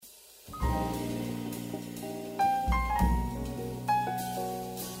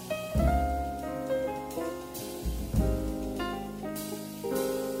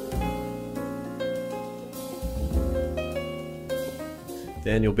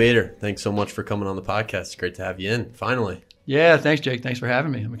Daniel Bader, thanks so much for coming on the podcast. It's great to have you in, finally. Yeah, thanks, Jake. Thanks for having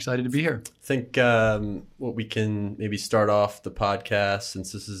me. I'm excited to be here. I think what we can maybe start off the podcast,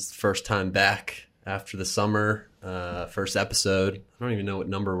 since this is the first time back after the summer, first episode. I don't even know what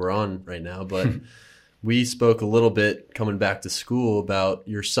number we're on right now, but we spoke a little bit coming back to school about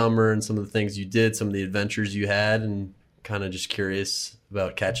your summer and some of the things you did, some of the adventures you had, and kind of just curious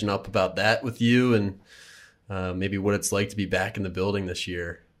about catching up about that with you and maybe what it's like to be back in the building this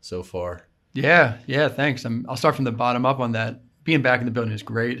year so far. Yeah, thanks. I'll start from the bottom up on that. Being back in the building is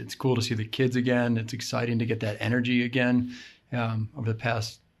great. It's cool to see the kids again. It's exciting to get that energy again. Over the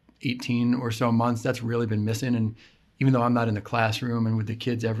past 18 or so months, that's really been missing. And even though I'm not in the classroom and with the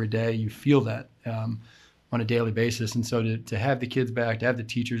kids every day, you feel that on a daily basis. And so to have the kids back, to have the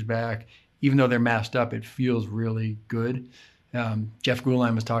teachers back, even though they're masked up, it feels really good. Jeff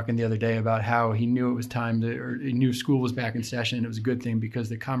Gouline was talking the other day about how he knew it was time or he knew school was back in session. And it was a good thing because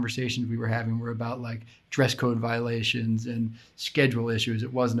the conversations we were having were about like dress code violations and schedule issues.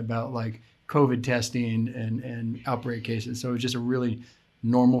 It wasn't about like COVID testing and outbreak cases. So it was just a really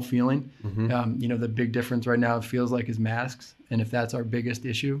normal feeling. Mm-hmm. The big difference right now, it feels like, is masks. And if that's our biggest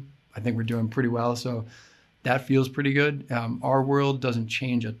issue, I think we're doing pretty well. So that feels pretty good. Our world doesn't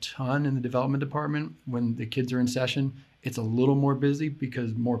change a ton in the development department when the kids are in session. It's a little more busy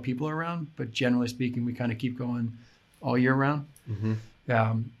because more people are around, but generally speaking, we kind of keep going all year round.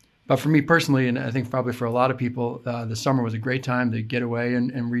 Mm-hmm. But for me personally, and I think probably for a lot of people, the summer was a great time to get away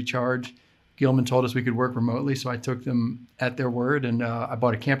and recharge. Gilman told us we could work remotely, so I took them at their word, and I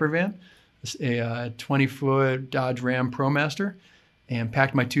bought a camper van, a 20-foot Dodge Ram ProMaster, and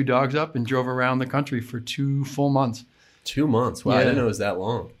packed my 2 dogs up and drove around the country for 2 full months. 2 months? Wow, yeah. I didn't know it was that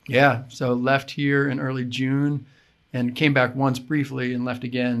long. Yeah, so left here in early June and came back once briefly and left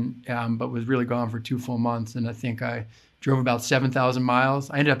again, but was really gone for 2 full months. And I think I drove about 7,000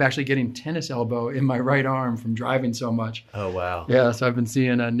 miles. I ended up actually getting tennis elbow in my right arm from driving so much. Oh, wow. Yeah, so I've been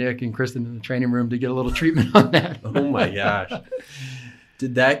seeing Nick and Kristen in the training room to get a little treatment on that. Oh, my gosh.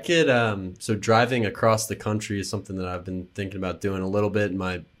 Did that get, so driving across the country is something that I've been thinking about doing a little bit.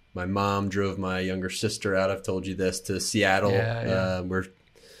 My mom drove my younger sister out, I've told you this, to Seattle, where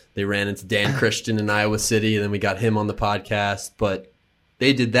they ran into Dan Christian in Iowa City, and then we got him on the podcast. But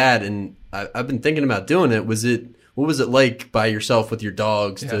they did that, and I've been thinking about doing it. What was it like by yourself with your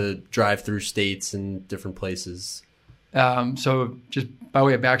dogs to drive through states and different places? So just by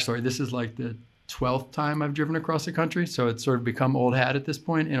way of backstory, this is like the 12th time I've driven across the country, so it's sort of become old hat at this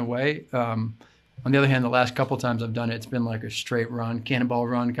point in a way. On the other hand, the last couple times I've done it, it's been like a straight run, cannonball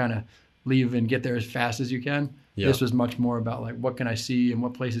run, kind of leave and get there as fast as you can. Yeah. This was much more about like, what can I see and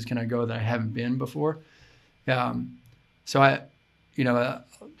what places can I go that I haven't been before? So I,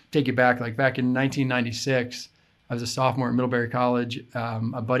 take you back, like back in 1996, I was a sophomore at Middlebury College.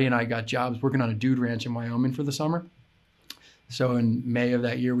 A buddy and I got jobs working on a dude ranch in Wyoming for the summer. So in May of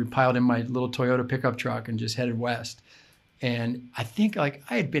that year, we piled in my little Toyota pickup truck and just headed west. And I think like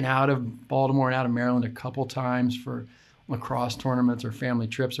I had been out of Baltimore and out of Maryland a couple times for lacrosse tournaments or family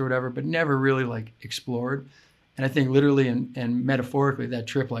trips or whatever, but never really like explored. And I think literally and metaphorically, that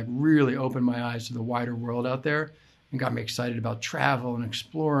trip like really opened my eyes to the wider world out there and got me excited about travel and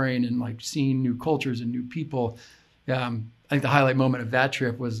exploring and like seeing new cultures and new people. I think the highlight moment of that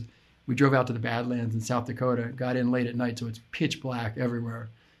trip was we drove out to the Badlands in South Dakota, got in late at night, so it's pitch black everywhere.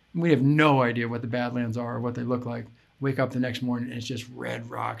 And we have no idea what the Badlands are or what they look like. Wake up the next morning and it's just red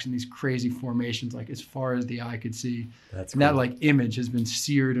rocks and these crazy formations, like as far as the eye could see. That's cool. And that like image has been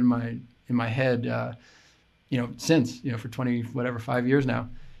seared in my head, since, for 5 years now.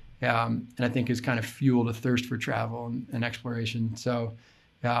 And I think has kind of fueled a thirst for travel and exploration. So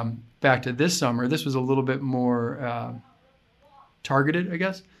back to this summer, this was a little bit more targeted, I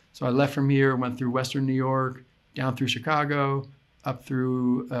guess. So I left from here, went through Western New York, down through Chicago, up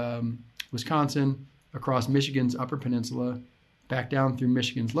through Wisconsin, across Michigan's Upper Peninsula, back down through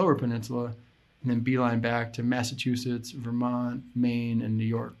Michigan's Lower Peninsula, and then beeline back to Massachusetts, Vermont, Maine, and New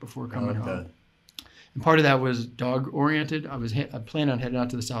York before coming home. And part of that was dog-oriented. I planned on heading out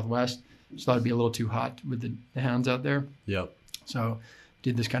to the Southwest. Just thought it'd be a little too hot with the hounds out there. Yep. So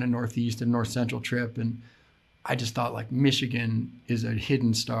did this kind of northeast and north central trip, and I just thought like Michigan is a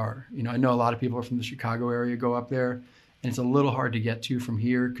hidden star. I know a lot of people from the Chicago area go up there, and it's a little hard to get to from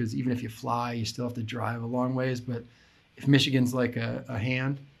here because even if you fly, you still have to drive a long ways. But if Michigan's like a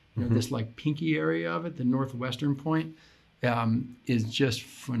hand, this like pinky area of it, the northwestern point, is just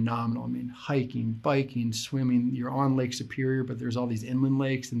phenomenal. I mean, hiking, biking, swimming. You're on Lake Superior, but there's all these inland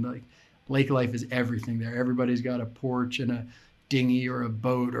lakes, and like lake life is everything there. Everybody's got a porch and a dinghy or a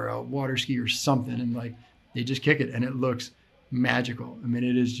boat or a water ski or something, and like they just kick it, and it looks magical. I mean,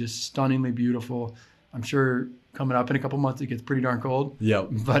 it is just stunningly beautiful. I'm sure coming up in a couple months, it gets pretty darn cold. Yep.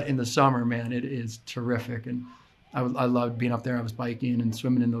 But in the summer, man, it is terrific. And I loved being up there. I was biking and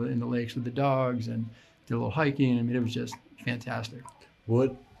swimming in the lakes with the dogs and did a little hiking. I mean, it was just fantastic.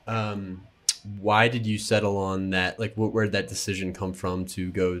 What, why did you settle on that? Like, where did that decision come from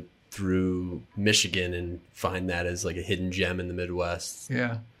to go through Michigan and find that as like a hidden gem in the Midwest?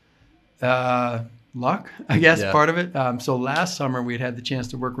 Yeah. Luck, I guess, part of it. So last summer we had the chance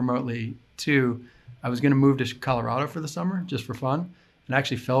to work remotely too. I was going to move to Colorado for the summer just for fun, and I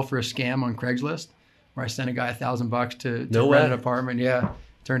actually fell for a scam on Craigslist where I sent a guy $1,000 to rent an apartment. Yeah,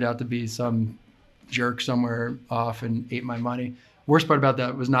 turned out to be some jerk somewhere off and ate my money. Worst part about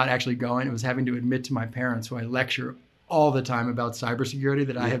that was not actually going. It was having to admit to my parents, who I lecture all the time about cybersecurity,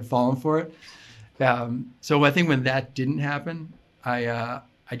 that I had fallen for it. So I think when that didn't happen, I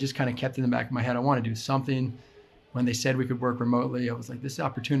just kind of kept in the back of my head, I want to do something. When they said we could work remotely, I was like, this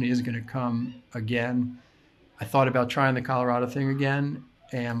opportunity isn't going to come again. I thought about trying the Colorado thing again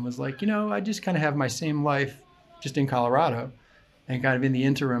and was like, I just kind of have my same life just in Colorado. And kind of in the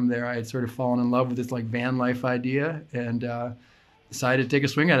interim there, I had sort of fallen in love with this like van life idea and decided to take a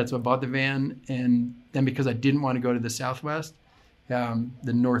swing at it. So I bought the van. And then because I didn't want to go to the Southwest, the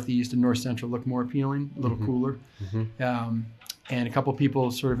Northeast and North Central looked more appealing, a little cooler. And a couple of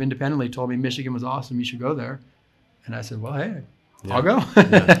people sort of independently told me Michigan was awesome. You should go there. And I said, well, hey, I'll go.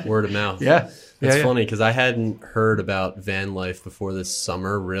 Word of mouth. It's funny because I hadn't heard about van life before this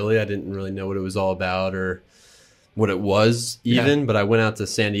summer, really. I didn't really know what it was all about or what it was even. But I went out to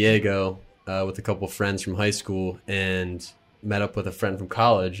San Diego with a couple of friends from high school and met up with a friend from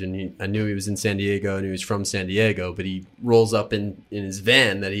college. And I knew he was in San Diego and he was from San Diego. But he rolls up in his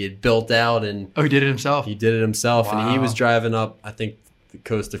van that he had built out. And he did it himself? He did it himself. Wow. And he was driving up, I think, the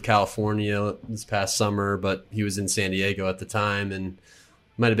coast of California this past summer, but he was in San Diego at the time and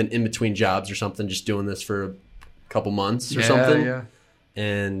might have been in between jobs or something, just doing this for a couple months or something. Yeah.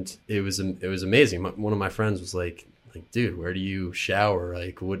 And it was amazing. One of my friends was like, dude, where do you shower?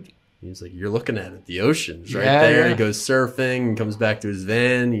 Like, what? He was like, you're looking at it. The ocean's right there. He goes surfing and comes back to his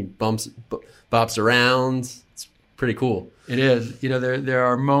van. He bops around. It's pretty cool. It is. There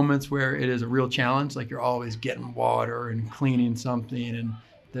are moments where it is a real challenge. Like you're always getting water and cleaning something. And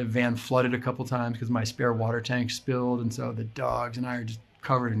the van flooded a couple times because my spare water tank spilled. And so the dogs and I are just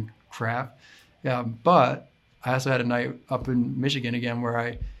covered in crap. But I also had a night up in Michigan again where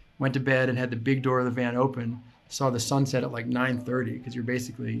I went to bed and had the big door of the van open, saw the sunset at like 9:30 because you're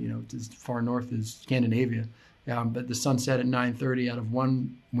basically, as far north as Scandinavia. But the sun set at 9:30 out of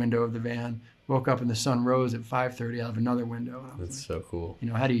one window of the van. Woke up and the sun rose at 5:30 out of another window. That's so cool.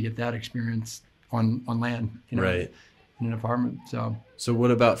 How do you get that experience on land? Right. In an apartment. So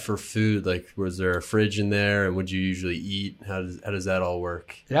what about for food? Like, was there a fridge in there, and would you usually eat? How does that all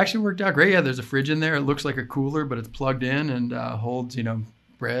work? It actually worked out great. Yeah, there's a fridge in there. It looks like a cooler, but it's plugged in and holds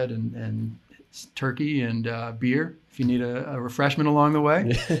bread and turkey and beer if you need a refreshment along the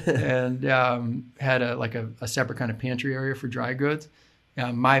way. And had a separate kind of pantry area for dry goods.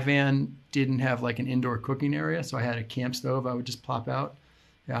 My van didn't have like an indoor cooking area, so I had a camp stove I would just plop out.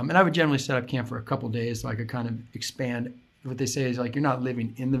 And I would generally set up camp for a couple of days so I could kind of expand. What they say is like you're not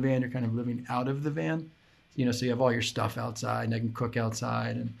living in the van, you're kind of living out of the van. So you have all your stuff outside and I can cook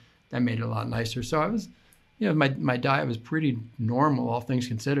outside, and that made it a lot nicer. So I was, my diet was pretty normal, all things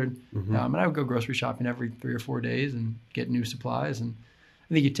considered. And I would go grocery shopping every 3 or 4 days and get new supplies. And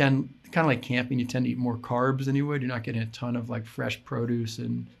I think you tend, kind of like camping, you tend to eat more carbs than you would. You're not getting a ton of like fresh produce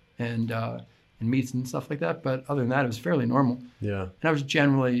and meats and stuff like that. But other than that, it was fairly normal. Yeah. And I was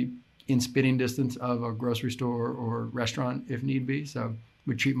generally in spitting distance of a grocery store or restaurant if need be. So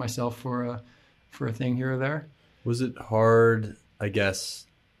would treat myself for a thing here or there. Was it hard, I guess,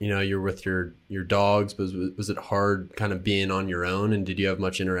 you're with your dogs, but was it hard kind of being on your own? And did you have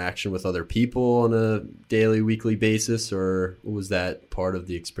much interaction with other people on a daily, weekly basis? Or what was that part of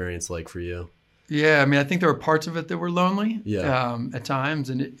the experience like for you? Yeah, I mean, I think there were parts of it that were lonely at times.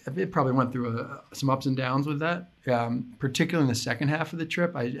 And it probably went through some ups and downs with that. Particularly in the second half of the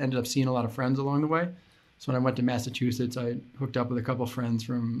trip, I ended up seeing a lot of friends along the way. So when I went to Massachusetts, I hooked up with a couple of friends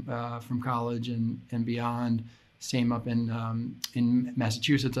from college and beyond. Same up in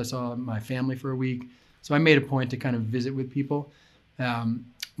Massachusetts. I saw my family for a week. So I made a point to kind of visit with people.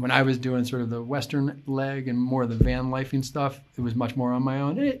 When I was doing sort of the Western leg and more of the van lifing stuff, it was much more on my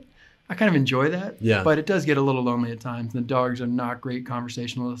own. I kind of enjoy that, but it does get a little lonely at times. The dogs are not great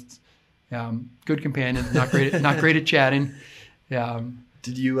conversationalists. Good companions, not great at chatting.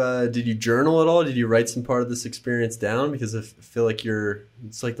 Did you journal at all? Did you write some part of this experience down? Because I feel like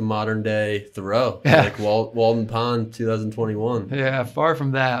it's like the modern day Thoreau, Yeah. like Walden Pond 2021. Yeah, far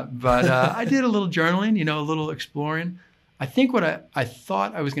from that. But I did a little journaling, a little exploring. I think what I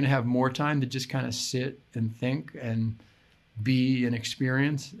thought I was going to have more time to just kind of sit and think and be and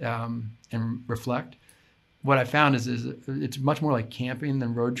experience and reflect. What I found is it's much more like camping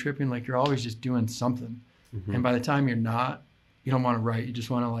than road tripping. Like you're always just doing something. Mm-hmm. And by the time you're not, you don't want to write. You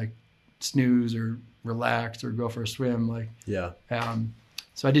just want to like snooze or relax or go for a swim. Yeah.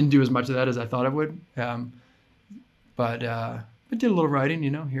 So I didn't do as much of that as I thought I would. But did a little writing,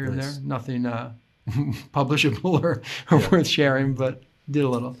 here and there. Nothing publishable or worth sharing, but did a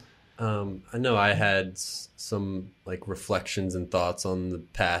little. I know I had some like reflections and thoughts on the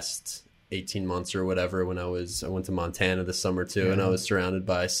past 18 months or whatever when I went to Montana this summer too, and I was surrounded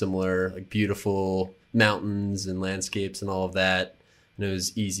by similar like beautiful mountains and landscapes and all of that, and it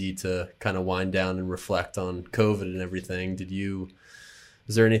was easy to kind of wind down and reflect on COVID and everything.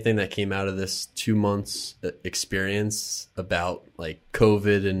 Was there anything that came out of this 2 months experience about like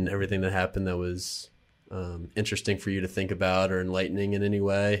COVID and everything that happened that was interesting for you to think about or enlightening in any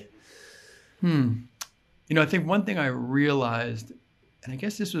way? I think one thing I realized, and I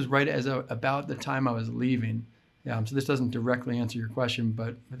guess this was right about the time I was leaving. So this doesn't directly answer your question,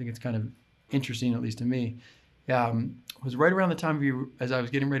 but I think it's kind of interesting, at least to me. Was right around the time as I was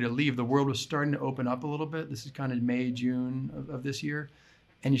getting ready to leave, the world was starting to open up a little bit. This is kind of May, June of this year.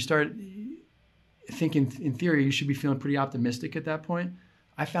 And you start thinking, in theory, you should be feeling pretty optimistic at that point.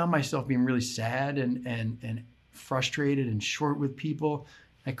 I found myself being really sad and frustrated and short with people.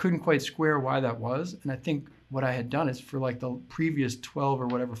 I couldn't quite square why that was. And I think what I had done is for like the previous 12 or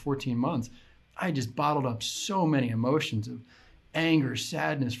whatever, 14 months, I just bottled up so many emotions of anger,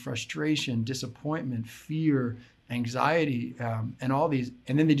 sadness, frustration, disappointment, fear, anxiety, and all these.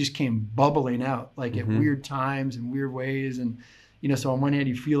 And then they just came bubbling out like at weird times and weird ways. And, so on one hand,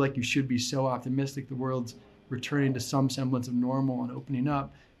 you feel like you should be so optimistic. The world's returning to some semblance of normal and opening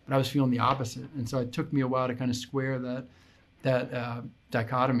up. But I was feeling the opposite. And so it took me a while to kind of square that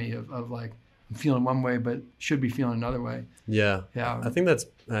dichotomy of like, I'm feeling one way, but should be feeling another way. Yeah. I think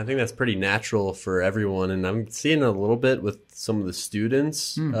that's pretty natural for everyone. And I'm seeing it a little bit with some of the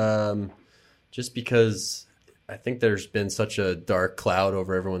students, just because I think there's been such a dark cloud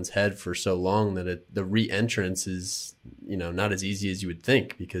over everyone's head for so long that the re-entrance is, not as easy as you would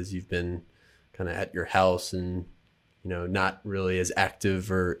think, because you've been kind of at your house and, not really as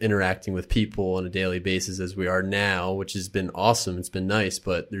active or interacting with people on a daily basis as we are now, which has been awesome. It's been nice,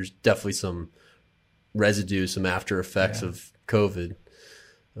 but there's definitely some residue, some after effects of COVID.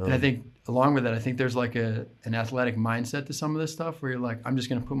 And I think along with that, I think there's like an athletic mindset to some of this stuff where you're like, I'm just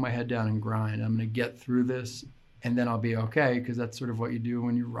going to put my head down and grind. I'm going to get through this and then I'll be okay, because that's sort of what you do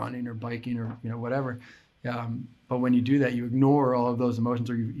when you're running or biking or whatever. But when you do that, you ignore all of those emotions,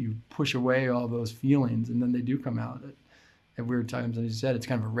 or you push away all those feelings, and then they do come out at weird times. And as you said, it's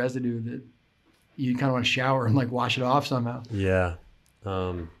kind of a residue that you kind of want to shower and like wash it off somehow. Yeah.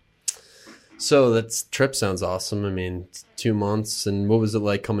 So that trip sounds awesome. I mean, 2 months, and what was it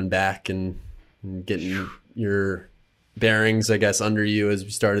like coming back and getting your bearings, I guess, under you as we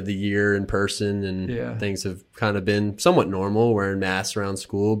started the year in person, and things have kind of been somewhat normal, wearing masks around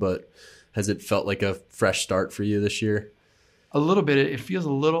school, but has it felt like a fresh start for you this year? A little bit. It feels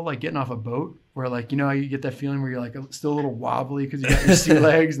a little like getting off a boat, where like, how you get that feeling where you're like still a little wobbly because you got your sea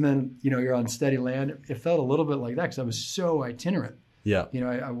legs, and then, you're on steady land. It felt a little bit like that because I was so itinerant. Yeah.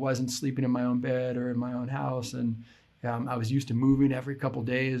 I wasn't sleeping in my own bed or in my own house. And I was used to moving every couple of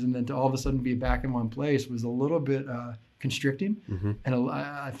days. And then to all of a sudden be back in one place was a little bit constricting. And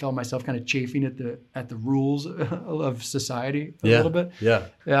I felt myself kind of chafing at the rules of society a little bit. Yeah.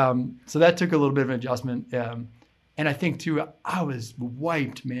 So that took a little bit of an adjustment. And I think too, I was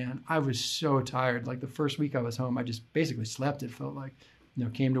wiped, man. I was so tired. Like the first week I was home, I just basically slept. It felt like,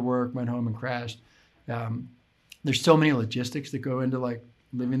 came to work, went home and crashed. There's so many logistics that go into like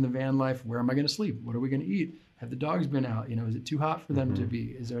living the van life. Where am I going to sleep? What are we going to eat? Have the dogs been out? Is it too hot for them to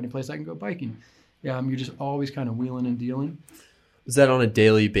be? Is there any place I can go biking? You're just always kind of wheeling and dealing. Was that on a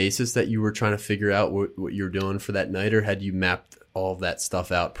daily basis that you were trying to figure out what you were doing for that night, or had you mapped all of that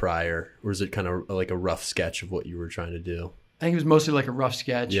stuff out prior? Or is it kind of like a rough sketch of what you were trying to do? I think it was mostly like a rough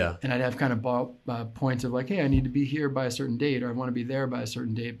sketch. Yeah. And I'd have kind of points of like, hey, I need to be here by a certain date, or I want to be there by a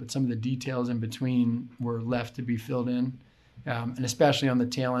certain date. But some of the details in between were left to be filled in. And especially on the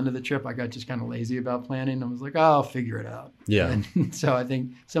tail end of the trip, I got just kind of lazy about planning. I was like, I'll figure it out. Yeah. And so I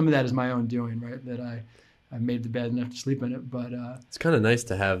think some of that is my own doing, right? That I made the bed enough to sleep in it. But it's kind of nice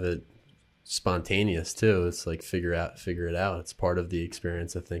to have it spontaneous too. It's like figure it out. It's part of the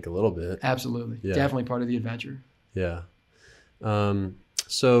experience, I think, a little bit. Absolutely. Yeah. Definitely part of the adventure. Yeah.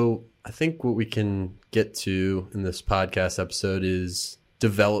 So I think what we can get to in this podcast episode is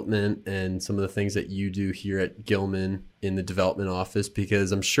development and some of the things that you do here at Gilman in the development office,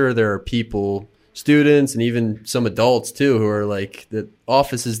 because I'm sure there are people, students, and even some adults too, who are like, the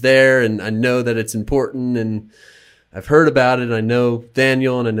office is there and I know that it's important and I've heard about it. And I know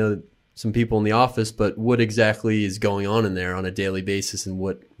Daniel and I know some people in the office, but what exactly is going on in there on a daily basis, and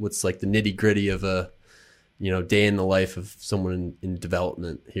what's like the nitty gritty of a, day in the life of someone in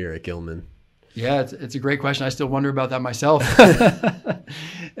development here at Gilman? Yeah, it's a great question. I still wonder about that myself.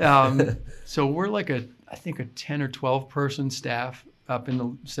 So we're like I think a 10 or 12 person staff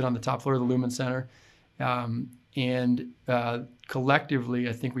sit on the top floor of the Lumen Center. And collectively,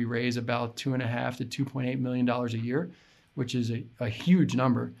 I think we raise about $2.5 to $2.8 million a year, which is a huge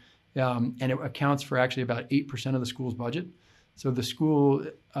number. And it accounts for actually about 8% of the school's budget. So the school,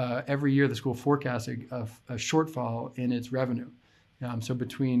 every year, the school forecasts a shortfall in its revenue. So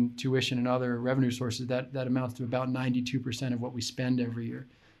between tuition and other revenue sources, that amounts to about 92% of what we spend every year.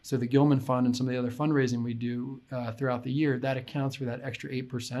 So the Gilman Fund and some of the other fundraising we do throughout the year, that accounts for that extra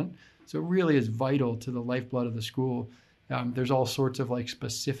 8%. So it really is vital to the lifeblood of the school. There's all sorts of like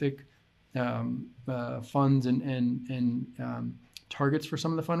specific funds and targets for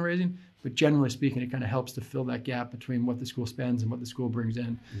some of the fundraising, but generally speaking, it kind of helps to fill that gap between what the school spends and what the school brings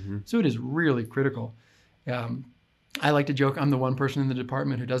in. Mm-hmm. So it is really critical. I like to joke, I'm the one person in the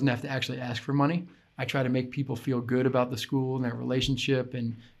department who doesn't have to actually ask for money. I try to make people feel good about the school and their relationship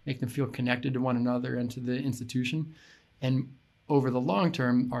and make them feel connected to one another and to the institution. And over the long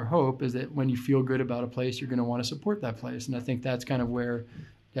term, our hope is that when you feel good about a place, you're going to want to support that place. And I think that's kind of where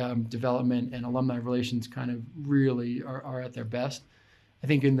development and alumni relations kind of really are at their best. I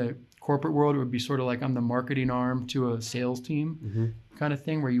think in the corporate world, it would be sort of like I'm the marketing arm to a sales team. Mm-hmm. Kind of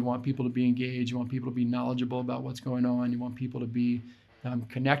thing, where you want people to be engaged, you want people to be knowledgeable about what's going on, you want people to be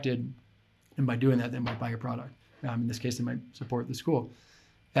connected, and by doing that, they might buy your product. In this case, they might support the school.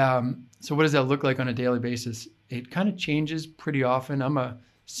 So what does that look like on a daily basis? It kind of changes pretty often.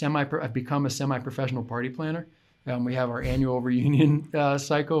 I've become a semi-professional party planner. We have our annual reunion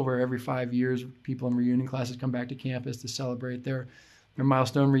cycle where every 5 years, people in reunion classes come back to campus to celebrate their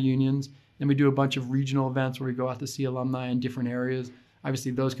milestone reunions. Then we do a bunch of regional events where we go out to see alumni in different areas.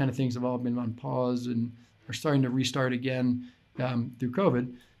 Obviously, those kind of things have all been on pause and are starting to restart again through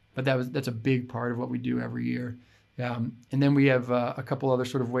COVID. But that's a big part of what we do every year. And then we have a couple other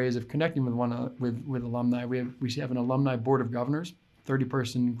sort of ways of connecting with alumni. We have an alumni board of governors,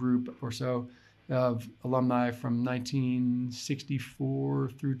 30-person group or so of alumni from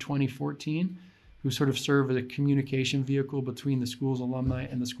 1964 through 2014, who sort of serve as a communication vehicle between the school's alumni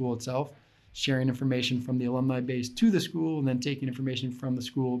and the school itself, sharing information from the alumni base to the school and then taking information from the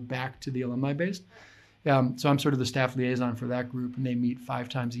school back to the alumni base. So I'm sort of the staff liaison for that group, and they meet 5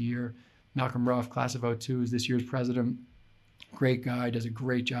 times a year. Malcolm Ruff, class of 2002, is this year's president. Great guy, does a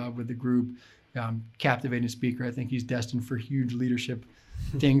great job with the group. Captivating speaker. I think he's destined for huge leadership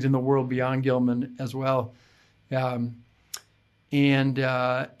things in the world beyond Gilman as well. And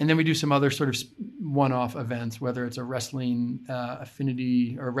then we do some other sort of one-off events, whether it's a wrestling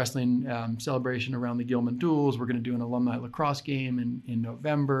affinity or wrestling celebration around the Gilman Duels. We're going to do an alumni lacrosse game in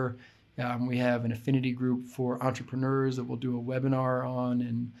November. We have an affinity group for entrepreneurs that we'll do a webinar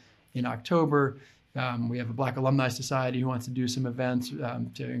on in October. We have a Black Alumni Society who wants to do some events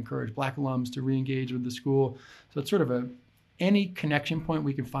to encourage Black alums to re-engage with the school. So it's sort of any connection point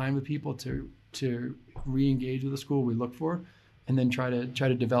we can find with people to re-engage with the school we look for, and then try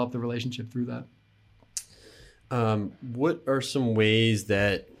to develop the relationship through that. What are some ways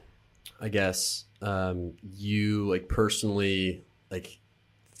that, I guess, you like personally like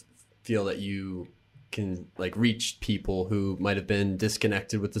feel that you can like reach people who might have been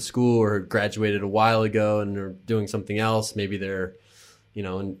disconnected with the school or graduated a while ago and are doing something else? Maybe they're,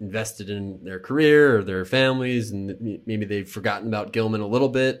 invested in their career or their families, and maybe they've forgotten about Gilman a little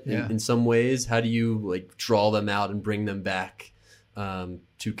bit in some ways. How do you like draw them out and bring them back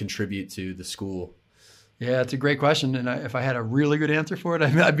to contribute to the school? Yeah, it's a great question. And if I had a really good answer for it,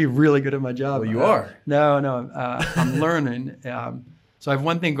 I'd be really good at my job. Well, you are. No, I'm learning. So I have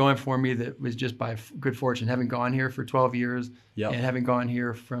one thing going for me that was just by good fortune, having gone here for 12 years and having gone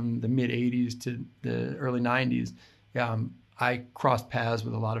here from the mid 80s to the early 90s. I crossed paths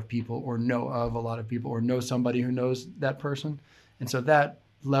with a lot of people or know of a lot of people or know somebody who knows that person. And so that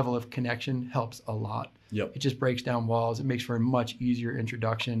level of connection helps a lot. Yep. It just breaks down walls. It makes for a much easier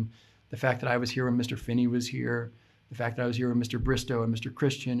introduction. The fact that I was here when Mr. Finney was here, The fact that I was here with Mr. Bristow and Mr.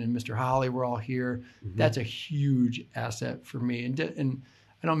 Christian and Mr. Holly were all here. That's a huge asset for me. And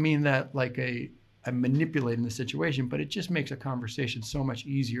I don't mean that like I'm manipulating the situation, but it just makes a conversation so much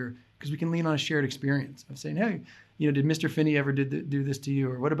easier because we can lean on a shared experience of saying, hey, did Mr. Finney ever do this to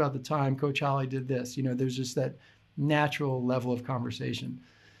you? Or what about the time Coach Holly did this? There's just that natural level of conversation.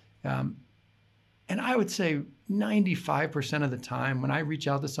 And I would say 95% of the time when I reach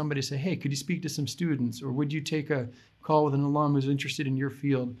out to somebody, say, hey, could you speak to some students? Or would you take a call with an alum who's interested in your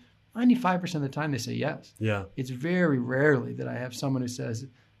field? 95% of the time they say yes. Yeah. It's very rarely that I have someone who says,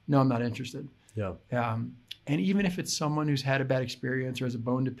 no, I'm not interested. Yeah. And even if it's someone who's had a bad experience or has a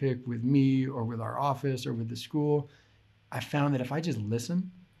bone to pick with me or with our office or with the school, I found that if I just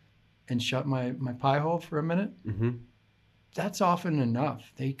listen and shut my pie hole for a minute, that's often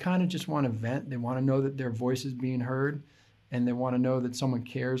enough. They kind of just want to vent. They want to know that their voice is being heard, and they want to know that someone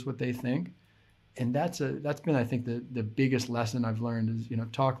cares what they think. And that's been, I think, the biggest lesson I've learned is,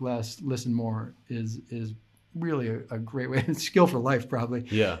 talk less, listen more is really a great way. It's a skill for life, probably.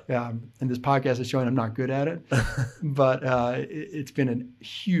 Yeah. And this podcast is showing I'm not good at it, but it's been a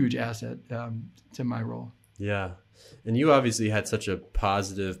huge asset to my role. Yeah. And you obviously had such a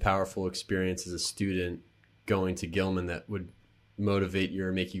positive, powerful experience as a student going to Gilman that would motivate you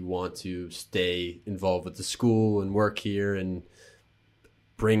or make you want to stay involved with the school and work here and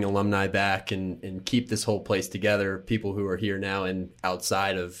bring alumni back and keep this whole place together, people who are here now and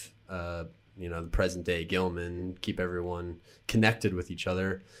outside of the present day Gilman, keep everyone connected with each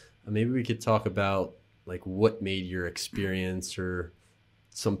other. Maybe we could talk about like what made your experience or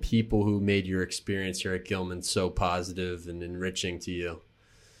some people who made your experience here at Gilman so positive and enriching to you.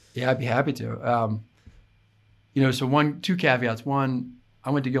 Yeah, I'd be happy to. So two caveats. One,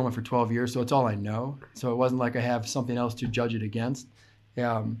 I went to Gilman for 12 years, so it's all I know. So it wasn't like I have something else to judge it against. It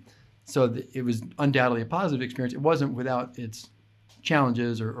was undoubtedly a positive experience. It wasn't without its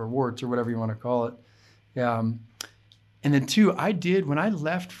challenges or warts or whatever you want to call it. And then two, when I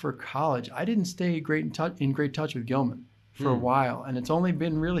left for college, I didn't stay in great touch with Gilman for a while. And it's only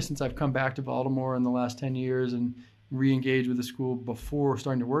been really since I've come back to Baltimore in the last 10 years and re-engaged with the school before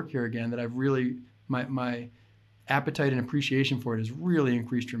starting to work here again that I've really, my appetite and appreciation for it has really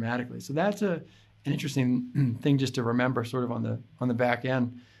increased dramatically. So that's an interesting thing just to remember sort of on the back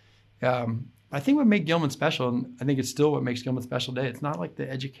end. I think what made Gilman special, and I think it's still what makes Gilman special today, it's not like the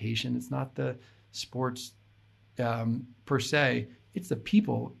education, it's not the sports per se, it's the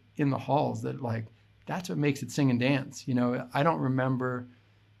people in the halls that that's what makes it sing and dance. I don't remember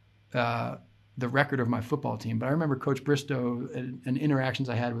the record of my football team, but I remember Coach Bristow and interactions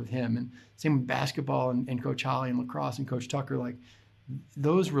I had with him, and same with basketball and Coach Holly and lacrosse and Coach Tucker.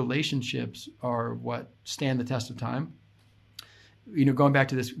 Those relationships are what stand the test of time. Going back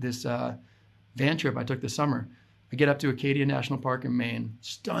to this van trip I took this summer, I get up to Acadia National Park in Maine,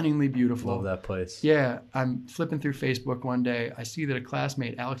 stunningly beautiful. Love that place. Yeah, I'm flipping through Facebook one day. I see that a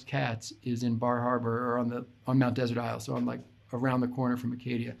classmate, Alex Katz, is in Bar Harbor or on Mount Desert Isle. So I'm around the corner from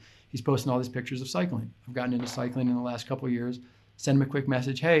Acadia. He's posting all these pictures of cycling. I've gotten into cycling in the last couple of years. Send him a quick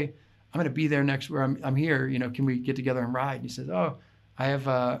message. Hey, I'm going to be there next where I'm here. Can we get together and ride? And he says, oh, I have,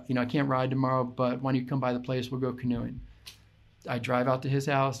 I can't ride tomorrow, but why don't you come by the place? We'll go canoeing. I drive out to his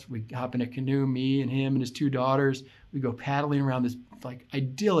house. We hop in a canoe, me and him and his two daughters. We go paddling around this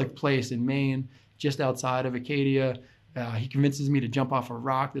idyllic place in Maine, just outside of Acadia. He convinces me to jump off a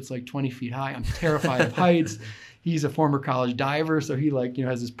rock that's 20 feet high. I'm terrified of heights. He's a former college diver, so he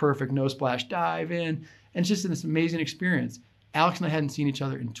has this perfect no splash dive in, and it's just this amazing experience. Alex and I hadn't seen each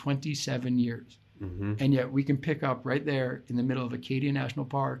other in 27 years, and yet we can pick up right there in the middle of Acadia National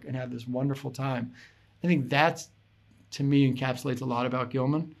Park and have this wonderful time. I think that's, to me, encapsulates a lot about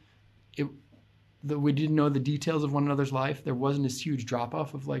Gilman. We didn't know the details of one another's life. There wasn't this huge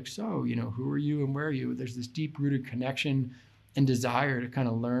drop-off of who are you and where are you? There's this deep-rooted connection and desire to kind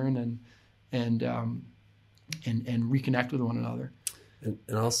of learn and reconnect with one another. And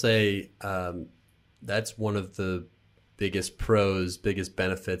I'll say that's one of the biggest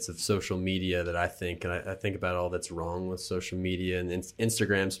benefits of social media that I think, and I think about all that's wrong with social media and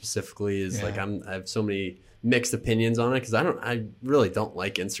Instagram specifically is I have so many mixed opinions on it because I really don't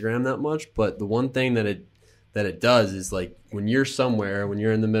like Instagram that much. But the one thing that it does is when you're somewhere, when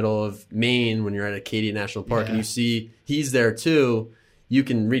you're in the middle of Maine, when you're at Acadia National Park and you see he's there too, you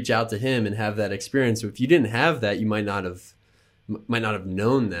can reach out to him and have that experience. So if you didn't have that, you might not have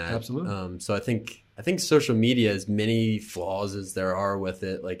known that. Absolutely. So I think social media, as many flaws as there are with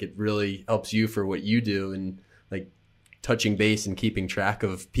it, it really helps you for what you do and touching base and keeping track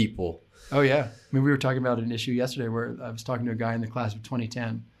of people. Oh yeah. I mean, we were talking about an issue yesterday where I was talking to a guy in the class of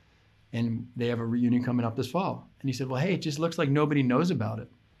 2010 and they have a reunion coming up this fall. And he said, well, hey, it just looks like nobody knows about it.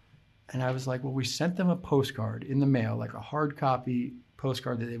 And I was like, well, we sent them a postcard in the mail, like a hard copy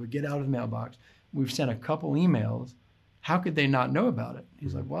postcard that they would get out of the mailbox. We've sent a couple emails. How could they not know about it?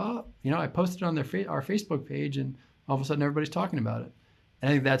 He's like, well, I posted it on our Facebook page, and all of a sudden everybody's talking about it. And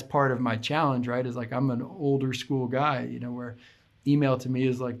I think that's part of my challenge, right? Is like, I'm an older school guy, where email to me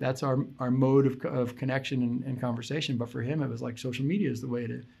is like, that's our mode of connection and conversation. But for him, it was like social media is the way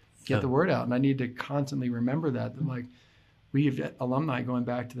to get the word out. And I need to constantly remember that like, we have alumni going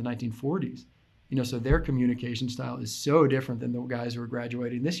back to the 1940s, so their communication style is so different than the guys who are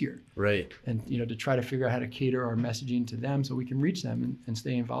graduating this year. Right. And, to try to figure out how to cater our messaging to them so we can reach them and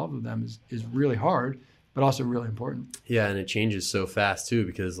stay involved with them is really hard, but also really important. Yeah. And it changes so fast too,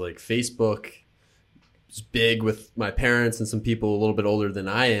 because like Facebook is big with my parents and some people a little bit older than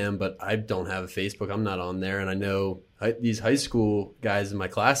I am, but I don't have a Facebook. I'm not on there. And I know these high school guys in my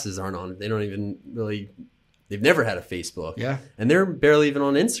classes aren't on it. They don't even really... They've never had a Facebook. Yeah. And they're barely even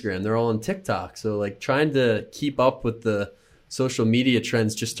on Instagram. They're all on TikTok. So like trying to keep up with the social media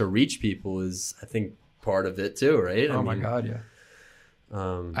trends just to reach people is, I think, part of it too, right? My God, yeah.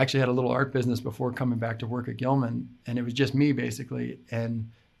 I actually had a little art business before coming back to work at Gilman, and it was just me basically. And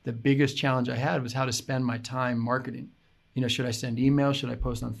the biggest challenge I had was how to spend my time marketing. Should I send emails? Should I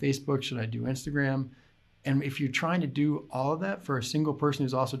post on Facebook? Should I do Instagram? And if you're trying to do all of that for a single person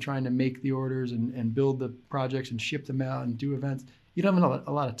who's also trying to make the orders and build the projects and ship them out and do events, you don't have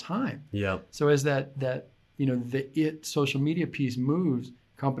a lot of time. Yeah. So as that the social media piece moves,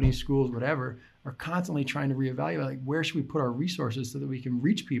 companies, schools, whatever, are constantly trying to reevaluate, like, where should we put our resources so that we can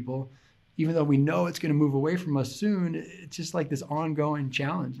reach people, even though we know it's going to move away from us soon. It's just like this ongoing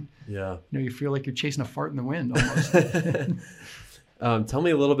challenge. Yeah. You feel like you're chasing a fart in the wind almost. Tell me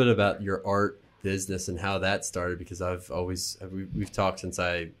a little bit about your art business and how that started, because we've talked since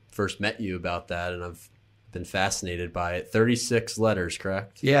I first met you about that, and I've been fascinated by it. 36 letters,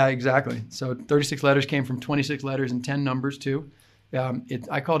 correct? Yeah, exactly. So 36 letters came from 26 letters and 10 numbers too.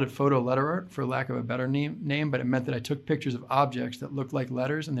 I called it photo letter art for lack of a better name, but it meant that I took pictures of objects that looked like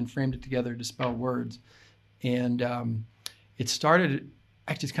letters and then framed it together to spell words. And it started,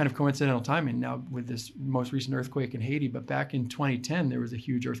 actually it's kind of coincidental timing now with this most recent earthquake in Haiti, but back in 2010 there was a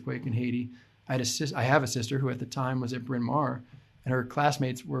huge earthquake in Haiti. I have a sister who at the time was at Bryn Mawr, and her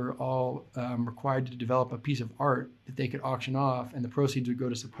classmates were all required to develop a piece of art that they could auction off, and the proceeds would go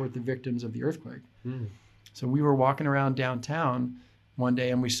to support the victims of the earthquake. So we were walking around downtown one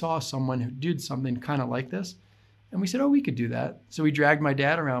day, and we saw someone who did something kind of like this, and we said, oh, we could do that. So we dragged my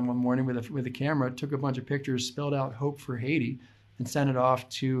dad around one morning with a camera, took a bunch of pictures, spelled out Hope for Haiti, and sent it off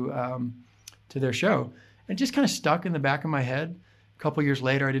to their show. And it just kind of stuck in the back of my head. A couple years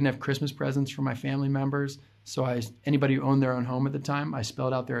later, I didn't have Christmas presents for my family members. So anybody who owned their own home at the time, I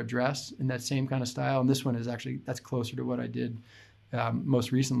spelled out their address in that same kind of style. And this one is that's closer to what I did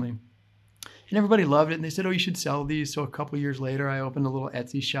most recently. And everybody loved it. And they said, oh, you should sell these. So a couple years later, I opened a little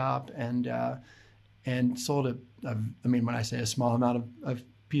Etsy shop and sold when I say a small amount of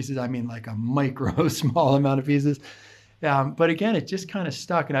pieces, I mean like a micro small amount of pieces. But again, it just kind of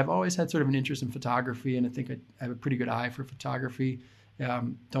stuck. And I've always had sort of an interest in photography, and I think I have a pretty good eye for photography.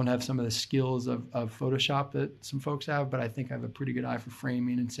 Don't have some of the skills of Photoshop that some folks have, but I think I have a pretty good eye for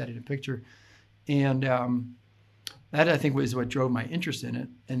framing and setting a picture. And that, I think, was what drove my interest in it.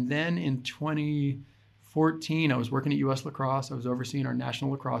 And then in 2014, I was working at U.S. Lacrosse. I was overseeing our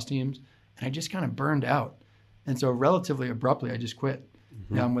national lacrosse teams, and I just kind of burned out. And so relatively abruptly, I just quit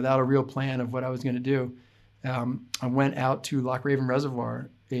without a real plan of what I was going to do. I went out to Loch Raven Reservoir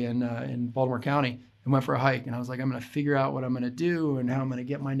in Baltimore County and went for a hike. And I was like, I'm going to figure out what I'm going to do and how I'm going to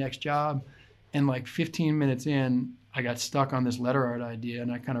get my next job. And like 15 minutes in, I got stuck on this letter art idea,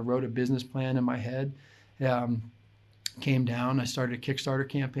 and I kind of wrote a business plan in my head. Came down, I started a Kickstarter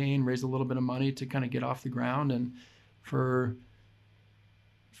campaign, raised a little bit of money to kind of get off the ground. And for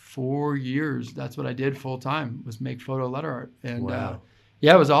 4 years, that's what I did full time, was make photo letter art. And wow.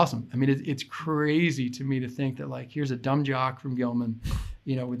 Yeah, it was awesome. I mean, it's crazy to me to think that, like, here's a dumb jock from Gilman,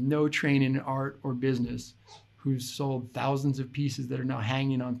 with no training in art or business, who's sold thousands of pieces that are now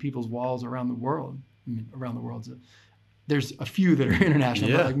hanging on people's walls around the world. I mean, around the world. So there's a few that are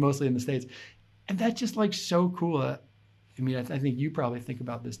international, but like mostly in the States. And that's just like so cool. I think you probably think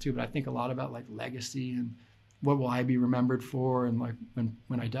about this too, but I think a lot about like legacy and what will I be remembered for? And like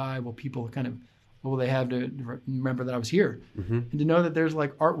when I die, will people what will they have to remember that I was here? Mm-hmm. And to know that there's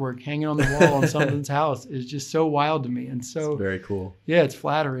like artwork hanging on the wall in someone's house is just so wild to me. And so it's very cool. Yeah, it's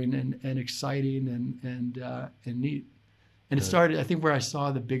flattering and exciting and neat. And it started, I think, where I saw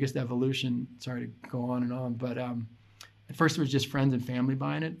the biggest evolution, sorry to go on and on, but At first, it was just friends and family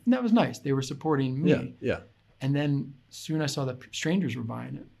buying it, and that was nice. They were supporting me. Yeah. And then soon I saw that strangers were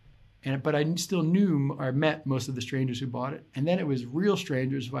buying it. But I still knew or met most of the strangers who bought it. And then it was real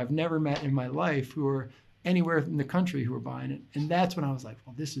strangers who I've never met in my life who are anywhere in the country who were buying it. And that's when I was like,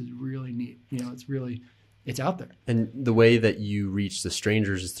 well, this is really neat. It's out there. And the way that you reach the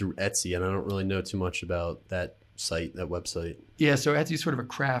strangers is through Etsy. And I don't really know too much about that site, that website. Yeah, so Etsy is sort of a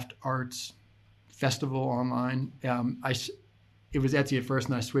craft arts festival online. It was Etsy at first,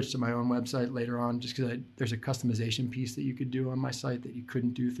 and I switched to my own website later on just because there's a customization piece that you could do on my site that you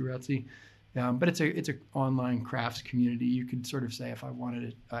couldn't do through Etsy. But it's a online crafts community. You could sort of say if I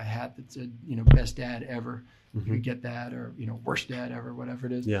wanted a hat that said, best dad ever, you could get that, or, worst dad ever, whatever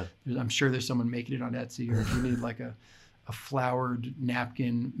it is. Yeah. I'm sure there's someone making it on Etsy, or if you need like a flowered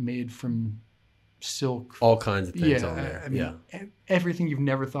napkin made from silk. All kinds of things on there. I mean, everything you've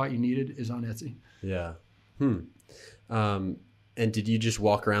never thought you needed is on Etsy. Yeah. And did you just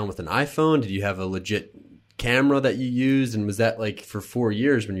walk around with an iPhone? Did you have a legit camera that you used? And was that like for 4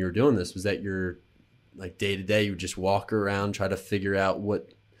 years when you were doing this, was that your like day to day? You would just walk around, try to figure out what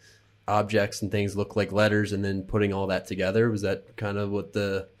objects and things look like letters, and then putting all that together? Was that kind of what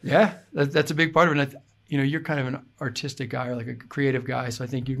that's a big part of it. And you're kind of an artistic guy or like a creative guy, so I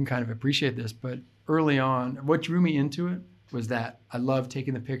think you can kind of appreciate this. But early on, what drew me into it was that I love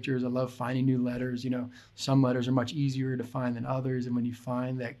taking the pictures. I love finding new letters. Some letters are much easier to find than others. And when you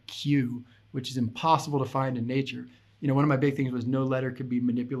find that Q, which is impossible to find in nature, one of my big things was no letter could be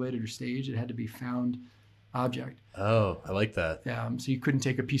manipulated or staged. It had to be found object. Oh, I like that. So you couldn't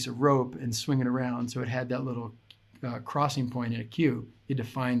take a piece of rope and swing it around. So it had that little crossing point in a Q. You had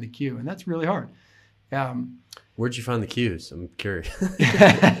to find the Q. And that's really hard. Where'd you find the cues? I'm curious.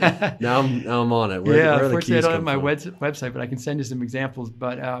 now I'm on it. Where are the unfortunately, cues I don't have my from? website, but I can send you some examples.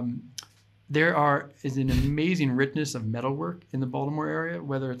 But there is an amazing richness of metalwork in the Baltimore area,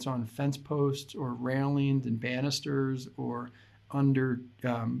 whether it's on fence posts or railings and banisters or under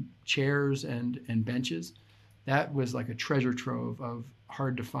chairs and benches. That was like a treasure trove of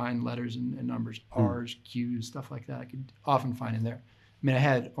hard to find letters and numbers, R's, Q's, stuff like that. I could often find in there. I mean, I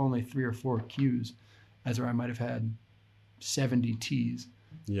had only 3 or 4 Q's, as where I might have had 70 T's.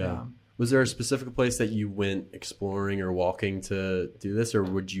 Yeah. Was there a specific place that you went exploring or walking to do this, or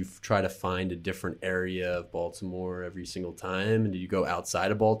would you try to find a different area of Baltimore every single time? And did you go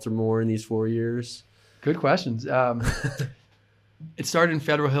outside of Baltimore in these 4 years? Good questions. It started in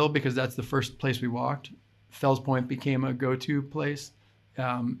Federal Hill because that's the first place we walked. Fells Point became a go-to place.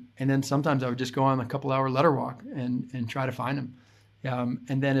 And then sometimes I would just go on a couple-hour letter walk and try to find them.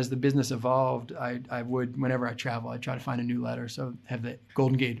 And then as the business evolved, I would, whenever I travel, I'd try to find a new letter. So have the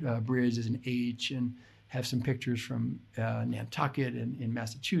Golden Gate Bridge as an H, and have some pictures from Nantucket and in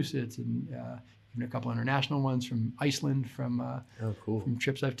Massachusetts, and even a couple international ones from Iceland from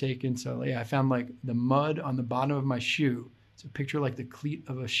trips I've taken. So I found like the mud on the bottom of my shoe. So picture like the cleat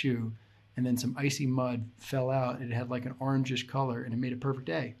of a shoe, and then some icy mud fell out. It had like an orangish color, and it made a perfect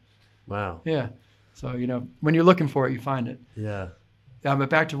A. Wow. Yeah. So, when you're looking for it, you find it. Yeah.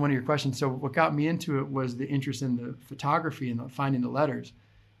 But back to one of your questions. So what got me into it was the interest in the photography and finding the letters.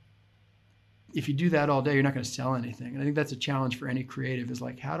 If you do that all day, you're not going to sell anything. And I think that's a challenge for any creative, is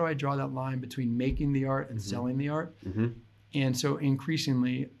like, how do I draw that line between making the art and selling the art? Mm-hmm. And so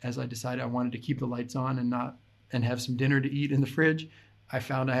increasingly, as I decided I wanted to keep the lights on and have some dinner to eat in the fridge, I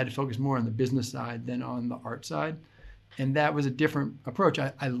found I had to focus more on the business side than on the art side. And that was a different approach.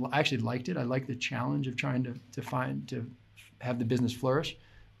 I actually liked it. I liked the challenge of trying to have the business flourish,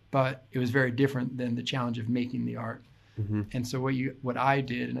 but it was very different than the challenge of making the art. Mm-hmm. And so what I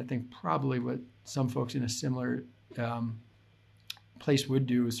did, and I think probably what some folks in a similar place would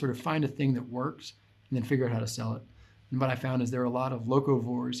do, is sort of find a thing that works and then figure out how to sell it. And what I found is there are a lot of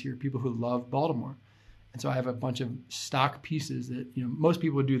locavores here, people who love Baltimore. And so I have a bunch of stock pieces that, most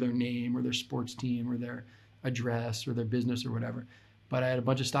people would do their name or their sports team or their address or their business or whatever. But I had a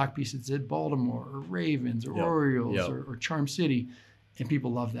bunch of stock pieces that said Baltimore or Ravens or Orioles or Charm City. And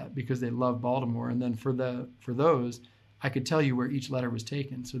people love that because they love Baltimore. And then for those, I could tell you where each letter was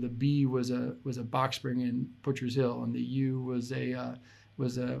taken. So the B was a box spring in Butchers Hill, and the U was a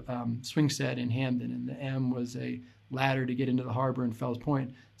swing set in Hamden, and the M was a ladder to get into the harbor in Fells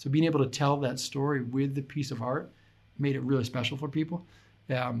Point. So being able to tell that story with the piece of art made it really special for people.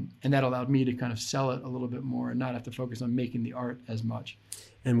 And that allowed me to kind of sell it a little bit more and not have to focus on making the art as much.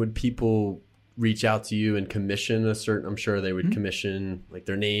 And would people reach out to you and commission I'm sure they would commission like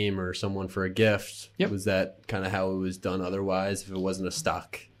their name or someone for a gift? Yep. Was that kind of how it was done otherwise if it wasn't a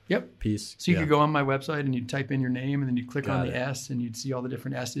stock? Yep. piece. So you could go on my website and you'd type in your name and then you'd click Got on the it. S and you'd see all the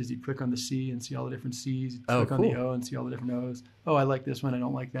different S's. You'd click on the C and see all the different C's. You'd Oh, click on the cool. O and see all the different O's. Oh, I like this one. I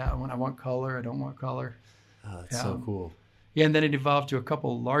don't like that one. I want color. I don't want color. Oh, that's so cool. Yeah, and then it evolved to a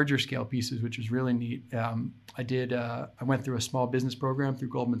couple larger scale pieces, which was really neat. I went through a small business program through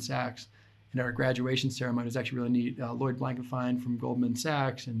Goldman Sachs, and our graduation ceremony was actually really neat. Lloyd Blankfein from Goldman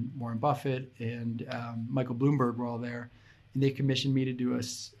Sachs and Warren Buffett and Michael Bloomberg were all there, and they commissioned me to do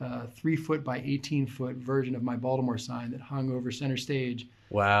a 3 foot by 18 foot version of my Baltimore sign that hung over center stage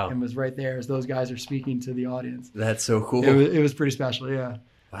Wow. and was right there as those guys are speaking to the audience. That's so cool. It was pretty special, yeah.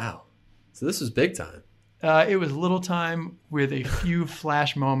 Wow. So this was big time. It was little time with a few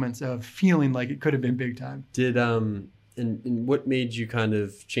flash moments of feeling like it could have been big time. Did and what made you kind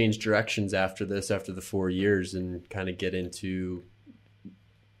of change directions after the 4 years and kind of get into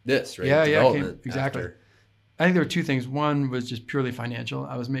this, right? Yeah, Development exactly. after. I think there were two things. One was just purely financial.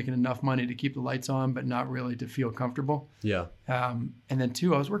 I was making enough money to keep the lights on, but not really to feel comfortable. Yeah. And then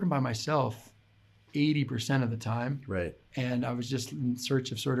two, I was working by myself 80% of the time. Right. And I was just in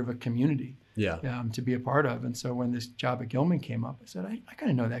search of sort of a community Yeah. to be a part of. And so when this job at Gilman came up, I said, I kind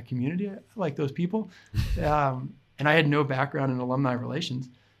of know that community. I like those people. And I had no background in alumni relations.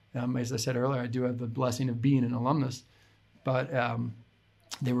 As I said earlier, I do have the blessing of being an alumnus. But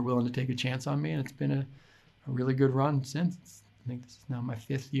they were willing to take a chance on me, and it's been a really good run since. I think this is now my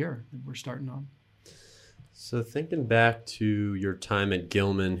 5th year that we're starting on. So thinking back to your time at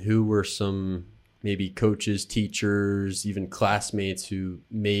Gilman, who were some maybe coaches, teachers, even classmates who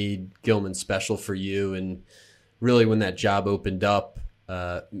made Gilman special for you, and really when that job opened up,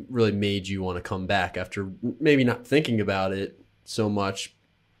 really made you want to come back after maybe not thinking about it so much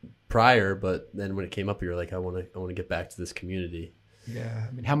prior, but then when it came up, you were like, I want to get back to this community. Yeah,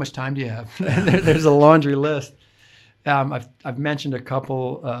 I mean, how much time do you have? There's a laundry list. I've mentioned a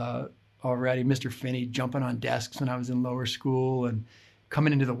couple already. Mr. Finney jumping on desks when I was in lower school and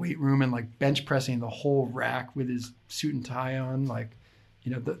coming into the weight room and like bench pressing the whole rack with his suit and tie on. Like,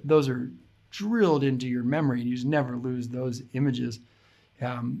 those are drilled into your memory, and you just never lose those images.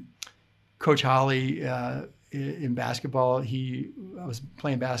 Coach Holly in basketball, I was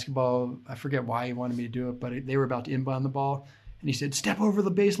playing basketball. I forget why he wanted me to do it, but they were about to inbound the ball. And he said, step over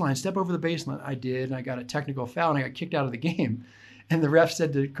the baseline, step over the baseline. I did, and I got a technical foul, and I got kicked out of the game. And the ref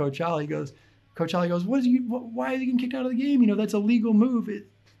said to Coach Holly, why is he getting kicked out of the game? That's a legal move. It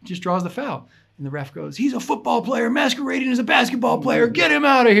just draws the foul. And the ref goes, he's a football player masquerading as a basketball player. Get him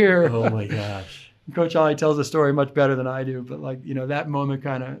out of here. Oh, my gosh. Coach Holly tells the story much better than I do, but that moment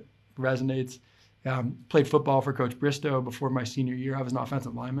kind of resonates. Played football for Coach Bristow before my senior year. I was an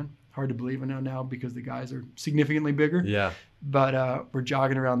offensive lineman. Hard to believe now because the guys are significantly bigger. Yeah. But we're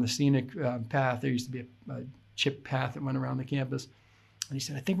jogging around the scenic path. There used to be a chip path that went around the campus. And he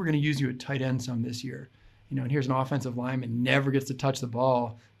said, I think we're going to use you at tight end some this year. And here's an offensive lineman, never gets to touch the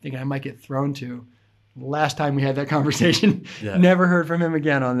ball, thinking I might get thrown to. Last time we had that conversation, never heard from him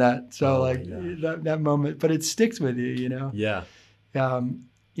again on that. So that moment, but it sticks with you, Yeah.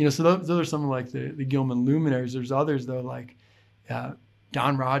 So those are some of like the Gilman luminaries. There's others though, like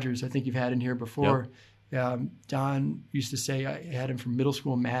Don Rogers, I think you've had in here before. Yep. Don used to say, I had him from middle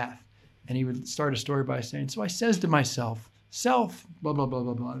school math, and he would start a story by saying, so I says to myself, self, blah, blah, blah,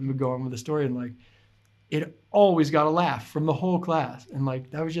 blah, blah, and would go on with the story, and like, it always got a laugh from the whole class. And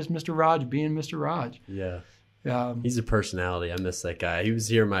like, that was just Mr. Raj being Mr. Raj. Yeah. He's a personality. I miss that guy. He was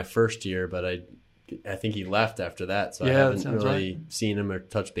here my first year, but I think he left after that. So I haven't really seen him or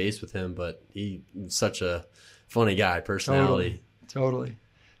touched base with him, but he was such a funny guy, personality. Totally.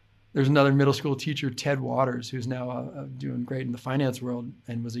 There's another middle school teacher, Ted Waters, who's now doing great in the finance world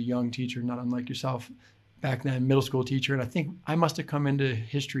and was a young teacher, not unlike yourself back then, middle school teacher. And I think I must have come into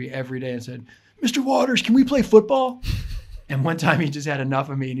history every day and said, Mr. Waters, can we play football? And one time he just had enough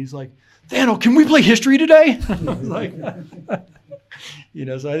of me and he's like, Thano, can we play history today? I was like,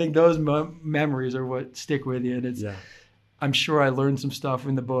 so I think those memories are what stick with you. And I'm sure I learned some stuff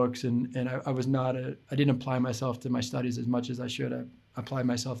in the books, and I didn't apply myself to my studies as much as I should. I applied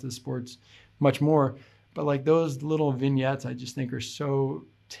myself to the sports much more. But like those little vignettes, I just think are so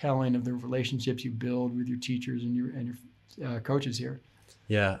telling of the relationships you build with your teachers and your coaches here.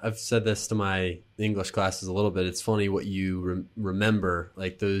 Yeah, I've said this to my English classes a little bit. It's funny what you remember,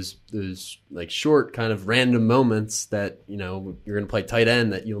 like those like short kind of random moments that, you're going to play tight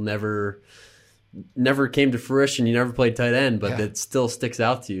end that you'll never came to fruition. You never played tight end, but that still sticks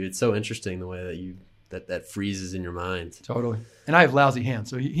out to you. It's so interesting the way that freezes in your mind. Totally. And I have lousy hands,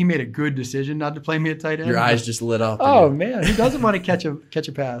 so he made a good decision not to play me at tight end. Your eyes just lit up. Oh man, who doesn't want to catch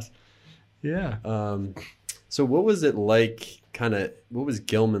a pass? Yeah. So what was it like what was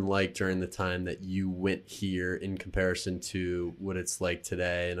Gilman like during the time that you went here in comparison to what it's like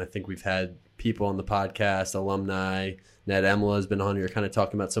today? And I think we've had people on the podcast, alumni. Ned Emla has been on here kind of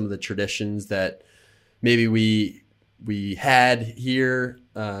talking about some of the traditions that maybe we had here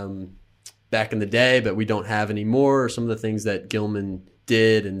back in the day, but we don't have anymore, or some of the things that Gilman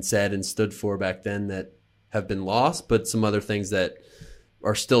did and said and stood for back then that have been lost, but some other things that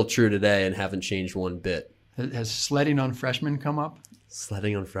are still true today and haven't changed one bit. Has sledding on freshmen come up?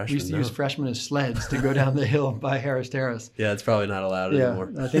 Sledding on freshmen? We used to use freshmen as sleds to go down the hill by Harris Terrace. Yeah, it's probably not allowed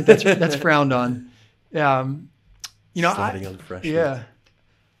anymore. I think that's frowned on. Sledding on freshmen. Yeah.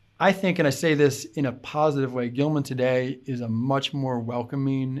 I think, and I say this in a positive way, Gilman today is a much more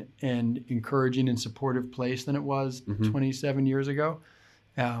welcoming and encouraging and supportive place than it was 27 years ago.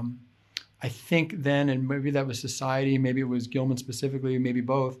 I think then, and maybe that was society, maybe it was Gilman specifically, maybe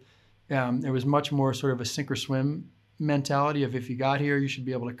both, there was much more sort of a sink or swim mentality of, if you got here, you should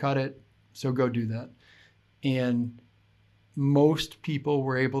be able to cut it, so go do that. And most people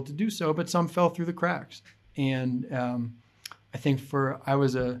were able to do so, but some fell through the cracks. And I think I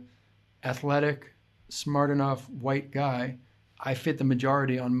was a athletic, smart enough white guy. I fit the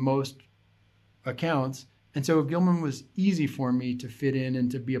majority on most accounts. And so Gilman was easy for me to fit in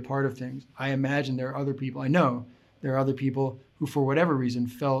and to be a part of things. I imagine there are other people, I know there are other people who, for whatever reason,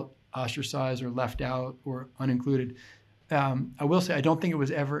 felt ostracized or left out or unincluded. I will say, I don't think it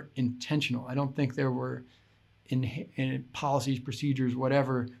was ever intentional. I don't think there were in policies, procedures,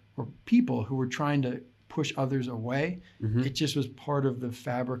 whatever, or people who were trying to push others away. It just was part of the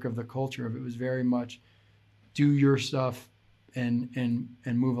fabric of the culture. It was very much do your stuff and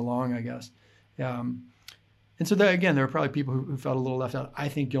move along, I guess. And so that, again, there are probably people who felt a little left out. I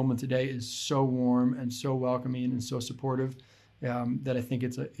think Gilman today is so warm and so welcoming and so supportive that I think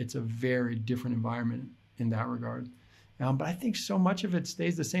it's a very different environment in that regard. But I think so much of it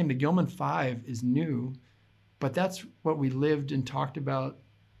stays the same. The Gilman 5 is new, but that's what we lived and talked about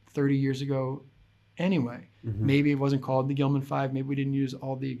 30 years ago anyway. Maybe it wasn't called the Gilman 5. Maybe we didn't use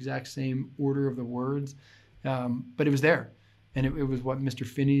all the exact same order of the words, but it was there. And it was what Mr.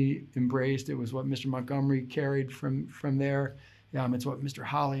 Finney embraced. It was what Mr. Montgomery carried from there. It's what Mr.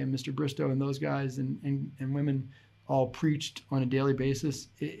 Holly and Mr. Bristow and those guys and women all preached on a daily basis.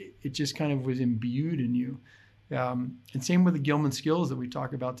 It just kind of was imbued in you. And same with the Gilman skills that we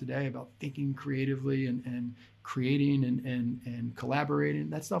talk about today, about thinking creatively and creating and collaborating.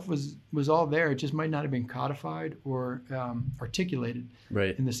 That stuff was all there. It just might not have been codified or articulated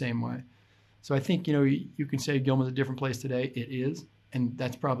in the same way. So I think, you can say Gilman's a different place today. It is, and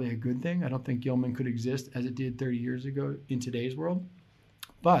that's probably a good thing. I don't think Gilman could exist as it did 30 years ago in today's world.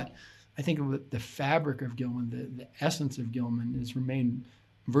 But I think the fabric of Gilman, the essence of Gilman has remained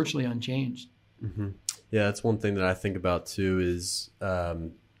virtually unchanged. Yeah, that's one thing that I think about too is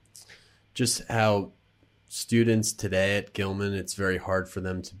just how students today at Gilman, it's very hard for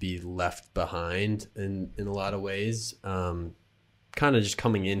them to be left behind in a lot of ways. Kind of just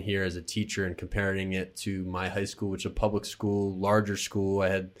coming in here as a teacher and comparing it to my high school, which is a public school, larger school. I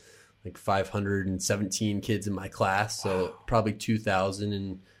had like 517 kids in my class, so probably 2,000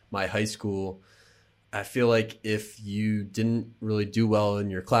 in my high school. I feel like if you didn't really do well in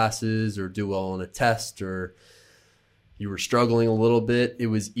your classes or do well on a test or you were struggling a little bit, it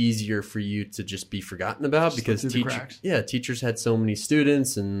was easier for you to just be forgotten about because teachers had so many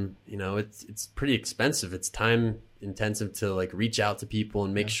students and, it's pretty expensive. It's time intensive to like reach out to people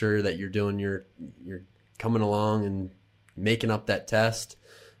and make sure that you're coming along and making up that test.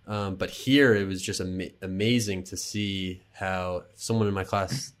 But here it was just amazing to see how someone in my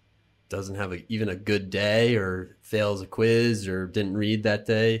class doesn't have even a good day or fails a quiz or didn't read that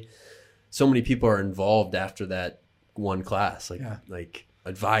day. So many people are involved after that one class, like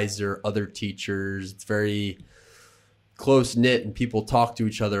advisor, other teachers. It's very close knit and people talk to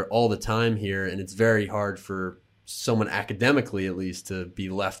each other all the time here. And it's very hard for someone academically, at least, to be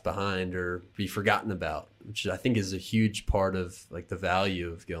left behind or be forgotten about, which I think is a huge part of like the value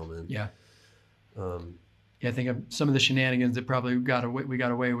of Gilman. Yeah. I think of some of the shenanigans that probably we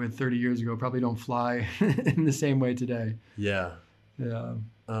got away with 30 years ago probably don't fly in the same way today. Yeah.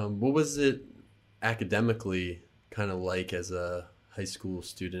 What was it academically kind of like as a high school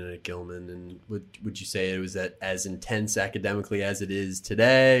student at Gilman? And would you say it was as intense academically as it is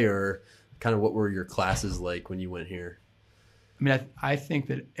today, or kind of what were your classes like when you went here? I mean, I think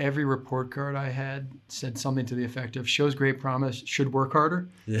that every report card I had said something to the effect of shows great promise, should work harder.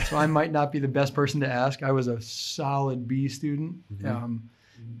 Yeah. So I might not be the best person to ask. I was a solid B student,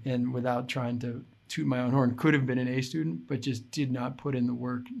 and without trying to toot my own horn, could have been an A student, but just did not put in the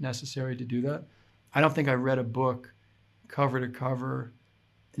work necessary to do that. I don't think I read a book cover to cover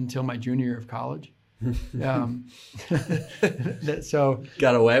until my junior year of college. So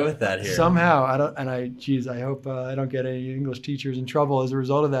got away with that here somehow. I hope I don't get any English teachers in trouble as a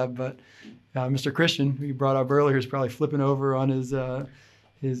result of that. But Mr. Christian, who you brought up earlier, is probably flipping over on his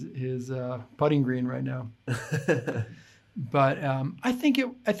putting green right now. But I think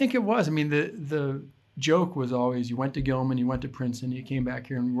it was. I mean, the joke was always you went to Gilman, you went to Princeton, you came back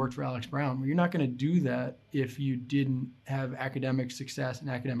here and worked for Alex Brown. Well, you're not going to do that if you didn't have academic success and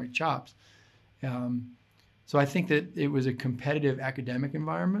academic chops. So I think that it was a competitive academic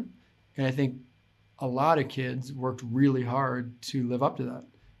environment, and I think a lot of kids worked really hard to live up to that.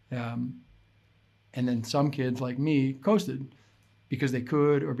 And then some kids like me coasted because they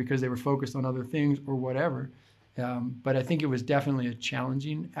could or because they were focused on other things or whatever. But I think it was definitely a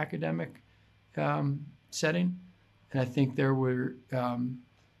challenging academic setting. And I think there were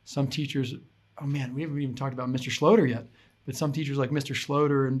some teachers, oh man, we haven't even talked about Mr. Schloter yet, but some teachers like Mr.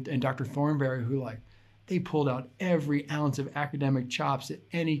 Schloter and Dr. Thornberry who they pulled out every ounce of academic chops that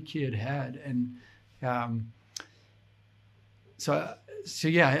any kid had. And so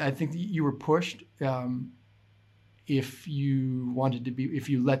yeah, I think you were pushed if you wanted to be, if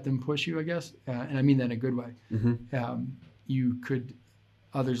you let them push you, I guess. And I mean that in a good way. Mm-hmm. You could,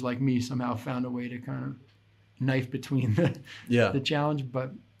 others like me somehow found a way to kind of knife between the challenge.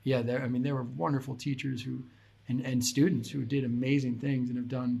 But yeah, there were wonderful teachers and students who did amazing things and have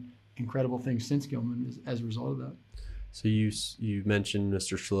done incredible things since Gilman as a result of that. So you mentioned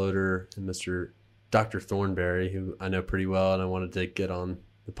Mr. Schloter and Dr. Thornberry, who I know pretty well, and I wanted to get on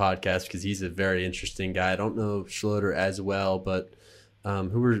the podcast because he's a very interesting guy. I don't know Schloter as well, but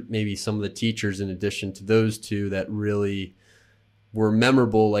who were maybe some of the teachers in addition to those two that really were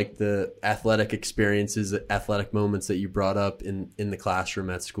memorable, like the athletic experiences, the athletic moments that you brought up in the classroom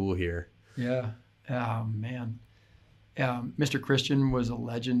at school here? Yeah. Oh, man. Mr. Christian was a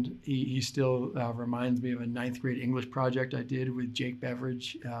legend. He still reminds me of a 9th grade English project I did with Jake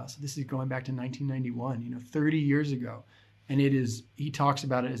Beveridge. So this is going back to 1991, 30 years ago. And he talks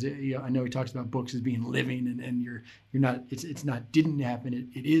about it as, I know he talks about books as being living and you're not, it's not, didn't happen.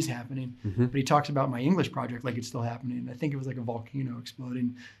 It is happening. Mm-hmm. But he talks about my English project like it's still happening. I think it was like a volcano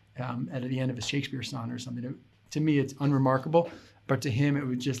exploding at the end of a Shakespeare sonnet or something. To me, it's unremarkable, but to him, it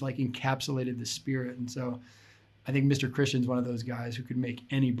was just like encapsulated the spirit. And so I think Mr. Christian's one of those guys who could make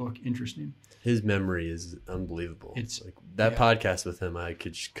any book interesting. His memory is unbelievable. It's like that podcast with him. I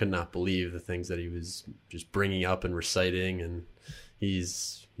could not believe the things that he was just bringing up and reciting, and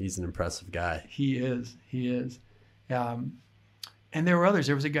he's an impressive guy. He is. And there were others.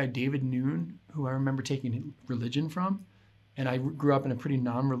 There was a guy, David Noon, who I remember taking religion from, and I grew up in a pretty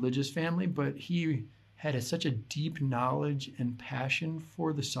non-religious family, but he had such a deep knowledge and passion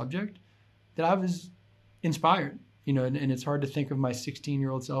for the subject that I was inspired. And it's hard to think of my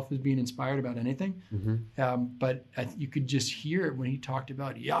 16-year-old self as being inspired about anything. Mm-hmm. But you could just hear it when he talked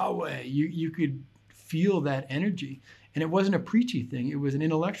about Yahweh. You could feel that energy. And it wasn't a preachy thing. It was an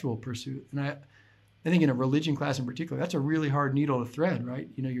intellectual pursuit. And I think in a religion class in particular, that's a really hard needle to thread, right?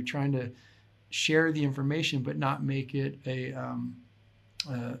 You're trying to share the information, but not make it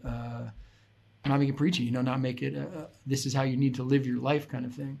not make it preachy, not make it this is how you need to live your life kind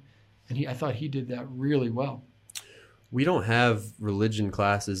of thing. And I thought he did that really well. We don't have religion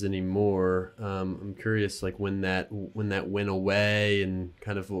classes anymore. I'm curious, like when that went away and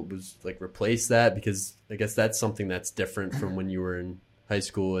kind of what was like replaced that, because I guess that's something that's different from when you were in high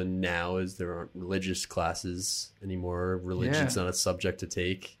school and now is there aren't religious classes anymore. Religion's not a subject to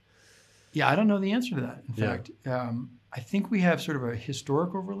take. Yeah, I don't know the answer to that. In fact, I think we have sort of a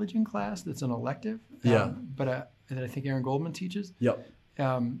historical religion class that's an elective. But that I think Aaron Goldman teaches. Yep.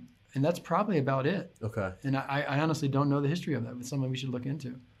 And that's probably about it. Okay. And I honestly don't know the history of that. It's something we should look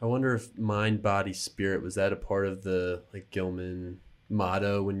into. I wonder if mind, body, spirit, was that a part of the Gilman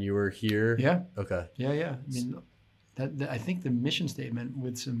motto when you were here? Yeah. Okay. Yeah. I mean, I think the mission statement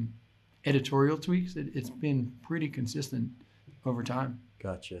with some editorial tweaks, it's been pretty consistent over time.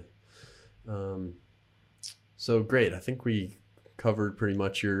 Gotcha. So great. I think we covered pretty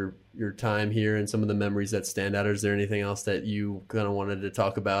much your time here and some of the memories that stand out. Is there anything else that you kind of wanted to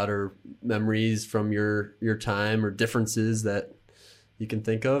talk about, or memories from your time or differences that you can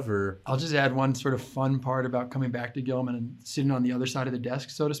think of? Or I'll just add one sort of fun part about coming back to Gilman and sitting on the other side of the desk,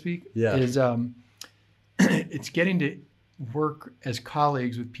 so to speak. Yeah. Is it's getting to work as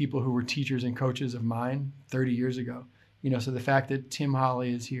colleagues with people who were teachers and coaches of mine 30 years ago. So the fact that Tim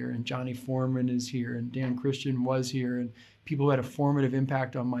Holly is here and Johnny Foreman is here and Dan Christian was here and people who had a formative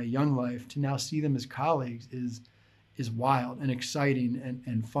impact on my young life, to now see them as colleagues is wild and exciting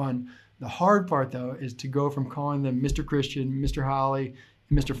and fun. The hard part, though, is to go from calling them Mr. Christian, Mr. Holly,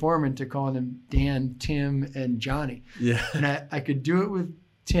 and Mr. Foreman to calling them Dan, Tim, and Johnny. Yeah. And I could do it with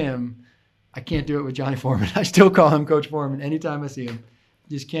Tim. I can't do it with Johnny Foreman. I still call him Coach Foreman anytime I see him.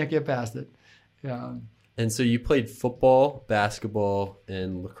 Just can't get past it. And so you played football, basketball,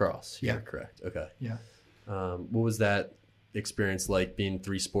 and lacrosse. Yeah. Correct. Okay. Yeah. What was that experience like being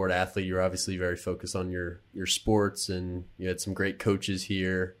 3-sport athlete? You're obviously very focused on your sports, and you had some great coaches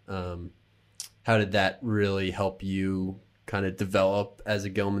here. How did that really help you kind of develop as a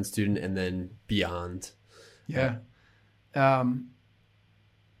Gilman student and then beyond? Yeah.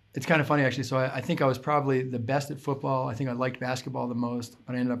 It's kind of funny, actually. So I think I was probably the best at football. I think I liked basketball the most,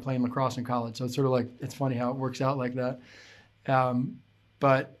 but I ended up playing lacrosse in college. So it's sort of like, it's funny how it works out like that.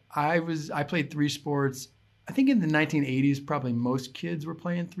 But I played 3 sports. I think in the 1980s, probably most kids were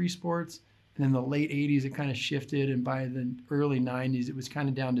playing 3 sports. And in the late 80s, it kind of shifted. And by the early 90s, it was kind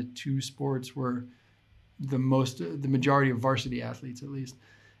of down to 2 sports were the majority of varsity athletes, at least.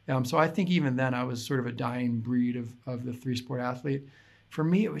 So I think even then I was sort of a dying breed of the 3-sport athlete. For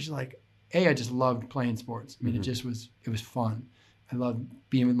me, it was like, I just loved playing sports. I mean, it was fun. I loved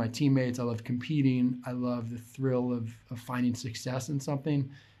being with my teammates. I loved competing. I loved the thrill of finding success in something.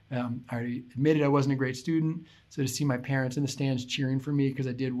 I already admitted I wasn't a great student. So to see my parents in the stands cheering for me because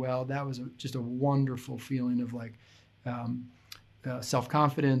I did well, that was just a wonderful feeling of like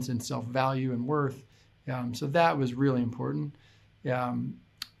self-confidence and self-value and worth. So that was really important.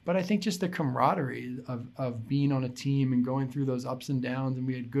 But I think just the camaraderie of being on a team and going through those ups and downs, and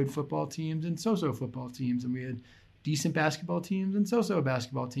we had good football teams and so-so football teams, and we had decent basketball teams and so-so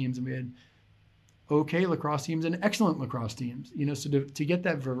basketball teams, and we had okay lacrosse teams and excellent lacrosse teams. So to get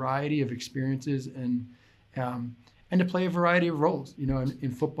that variety of experiences and to play a variety of roles.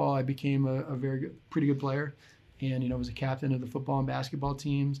 In football, I became a pretty good player, and was a captain of the football and basketball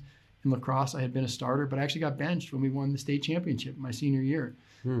teams. In lacrosse, I had been a starter, but I actually got benched when we won the state championship my senior year.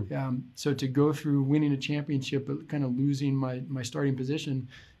 So to go through winning a championship but kind of losing my starting position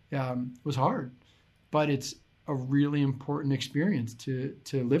was hard, but it's a really important experience to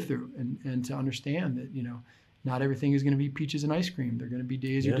live through and to understand that not everything is going to be peaches and ice cream. There are going to be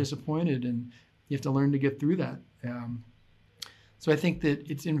days you're disappointed, and you have to learn to get through that. So I think that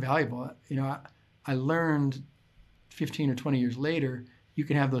it's invaluable. I learned 15 or 20 years later, you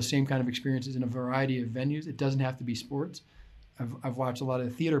can have those same kind of experiences in a variety of venues. It doesn't have to be sports. I've watched a lot of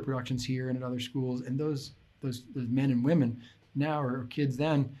the theater productions here and at other schools, and those men and women now, or kids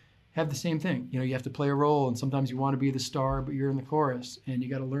then, have the same thing. You have to play a role, and sometimes you want to be the star, but you're in the chorus, and you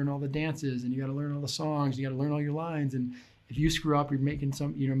got to learn all the dances, and you got to learn all the songs, you got to learn all your lines, and if you screw up, you're making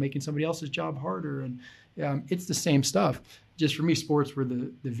somebody else's job harder, and it's the same stuff. Just for me, sports were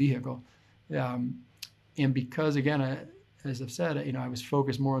the vehicle, and because again, as I've said, I was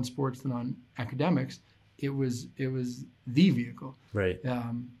focused more on sports than on academics. It was the vehicle, right?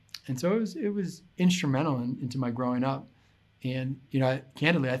 And so it was instrumental into my growing up. And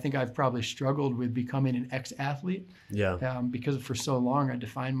candidly, I think I've probably struggled with becoming an ex-athlete. Yeah. Because for so long I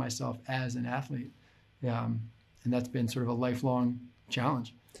defined myself as an athlete, and that's been sort of a lifelong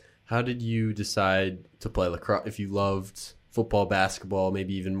challenge. How did you decide to play lacrosse? If you loved football, basketball,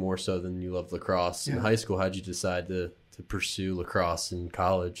 maybe even more so than you loved lacrosse in high school, how did you decide to pursue lacrosse in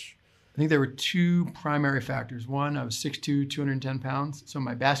college? I think there were 2 primary factors. One, I was 6'2", 210 pounds, so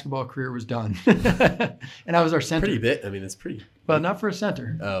my basketball career was done. And I was our center. Pretty big. I mean, it's pretty. Well, not for a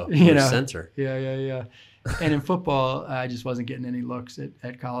center. Oh, for a center. Yeah. And in football, I just wasn't getting any looks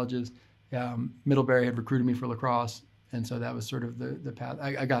at colleges. Middlebury had recruited me for lacrosse, and so that was sort of the path.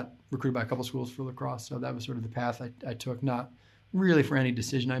 I got recruited by a couple schools for lacrosse, so that was sort of the path I took, not really for any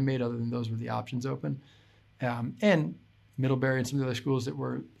decision I made other than those were the options open. And Middlebury and some of the other schools that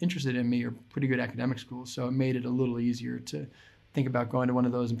were interested in me are pretty good academic schools, so it made it a little easier to think about going to one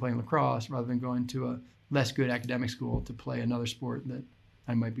of those and playing lacrosse rather than going to a less good academic school to play another sport that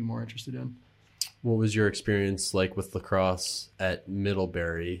I might be more interested in. What was your experience like with lacrosse at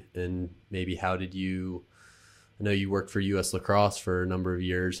Middlebury, and maybe how did you, I know you worked for U.S. Lacrosse for a number of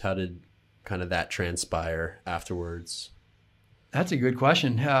years, how did kind of that transpire afterwards? That's a good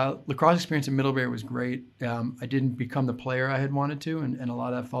question. Lacrosse experience at Middlebury was great. I didn't become the player I had wanted to, and a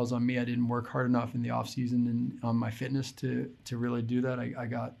lot of that falls on me. I didn't work hard enough in the off season and on my fitness to really do that.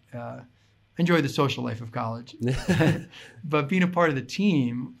 I enjoyed the social life of college, but being a part of the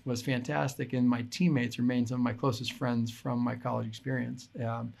team was fantastic, and my teammates remain some of my closest friends from my college experience.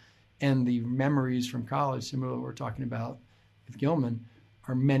 And the memories from college, similar to what we're talking about with Gilman,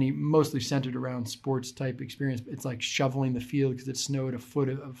 are mostly centered around sports type experience. It's like shoveling the field because it snowed a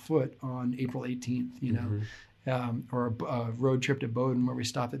foot on April 18th, or a road trip to Bowdoin where we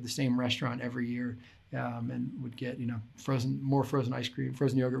stopped at the same restaurant every year and would get more frozen ice cream,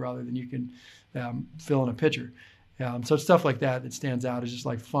 frozen yogurt rather than you can fill in a pitcher. So stuff like that stands out as just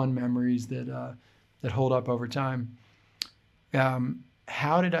like fun memories that hold up over time.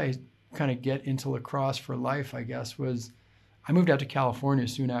 How did I kind of get into lacrosse for life, I guess, was I moved out to California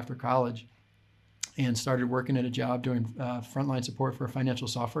soon after college and started working at a job doing frontline support for a financial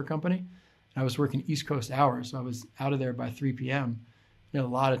software company. And I was working East Coast hours, so I was out of there by 3 p.m. A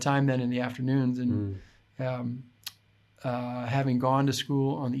lot of time then in the afternoons. And having gone to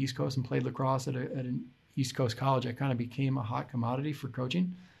school on the East Coast and played lacrosse at an East Coast college, I kind of became a hot commodity for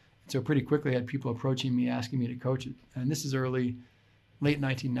coaching. So pretty quickly I had people approaching me, asking me to coach it. And this is late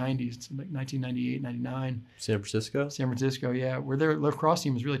 1990s, it's like 1998, 99. San Francisco, yeah, where their lacrosse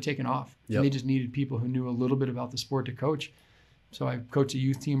team was really taking off. Yep. And they just needed people who knew a little bit about the sport to coach. So I coached a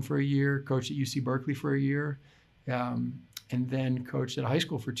youth team for a year, coached at UC Berkeley for a year, and then coached at a high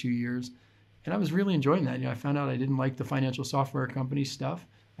school for 2 years. And I was really enjoying that. I found out I didn't like the financial software company stuff.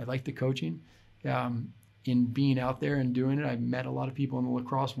 I liked the coaching. In being out there and doing it, I met a lot of people in the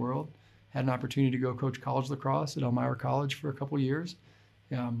lacrosse world. Had an opportunity to go coach college lacrosse at Elmira College for a couple of years.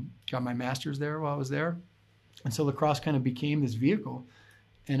 Got my master's there while I was there. And so lacrosse kind of became this vehicle.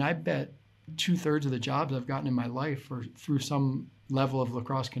 And I bet 2/3 of the jobs I've gotten in my life are through some level of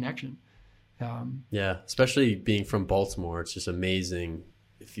lacrosse connection. Yeah, especially being from Baltimore, it's just amazing.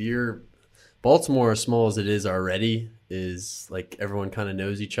 Baltimore, as small as it is already, is like everyone kind of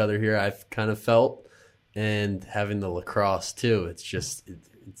knows each other here, I've kind of felt. And having the lacrosse too,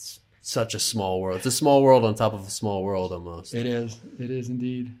 it's such a small world. It's a small world on top of a small world almost. It is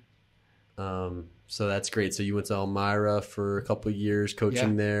indeed. So that's great. So you went to Elmira for a couple of years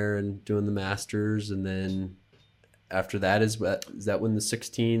coaching there and doing the masters, and then after that is that when the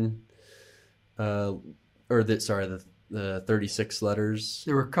 16 the 36 letters?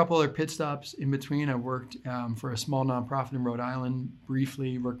 There were a couple other pit stops in between. I worked for a small nonprofit in Rhode Island,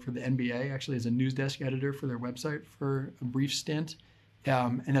 briefly worked for the NBA, actually as a news desk editor for their website for a brief stint.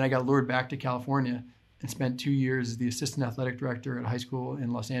 And then I got lured back to California and spent 2 years as the assistant athletic director at a high school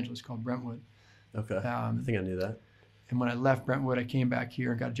in Los Angeles called Brentwood. Okay, I think I knew that. And when I left Brentwood, I came back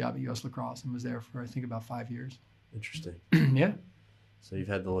here and got a job at U.S. Lacrosse and was there for, I think, about 5 years. Interesting. Yeah. So you've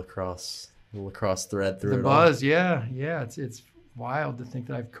had the lacrosse thread through the it buzz, all. Yeah. It's wild to think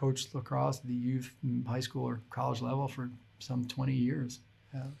that I've coached lacrosse at the youth, high school, or college level for some 20 years.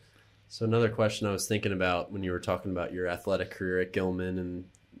 Yeah. So another question I was thinking about when you were talking about your athletic career at Gilman and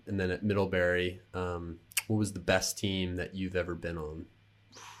then at Middlebury, what was the best team that you've ever been on?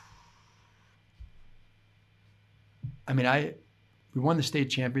 I mean, we won the state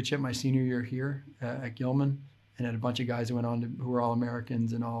championship my senior year here at Gilman, and had a bunch of guys who went on who were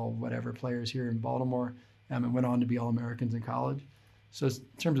All-Americans and all whatever players here in Baltimore, and went on to be All-Americans in college. So in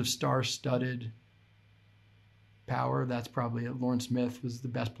terms of star-studded power, that's probably it. Lauren Smith was the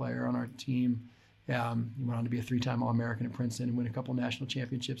best player on our team. He went on to be a 3-time All-American at Princeton and win a couple national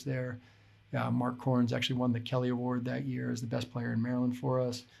championships there. Mark Corns actually won the Kelly Award that year as the best player in Maryland for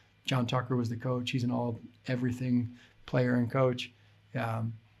us. John Tucker was the coach. He's an all-everything player and coach. A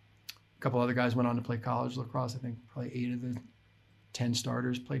couple other guys went on to play college lacrosse. I think probably 8 of the 10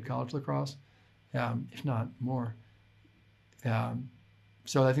 starters played college lacrosse, if not more.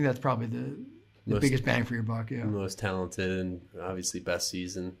 So I think that's probably the biggest bang for your buck. Yeah, most talented and obviously best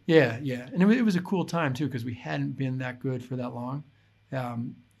season. Yeah, and it was a cool time too because we hadn't been that good for that long.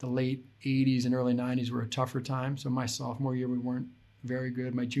 The late 80s and early 90s were a tougher time. So my sophomore year we weren't very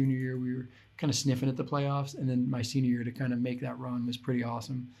good. My junior year we were kind of sniffing at the playoffs, and then my senior year to kind of make that run was pretty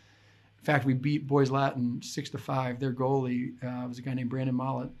awesome. In fact, we beat Boys Latin 6-5. Their goalie was a guy named Brandon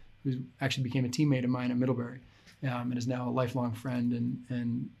Mollett, who actually became a teammate of mine at Middlebury, and is now a lifelong friend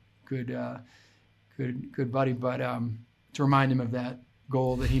and good buddy. But to remind him of that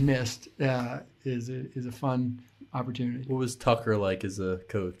goal that he missed is a fun opportunity. What was Tucker like as a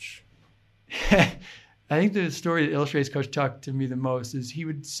coach? I think the story that illustrates Coach Tuck to me the most is he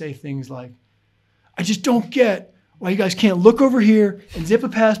would say things like, "I just don't get why you guys can't look over here and zip a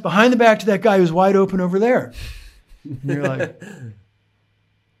pass behind the back to that guy who's wide open over there." And you're like,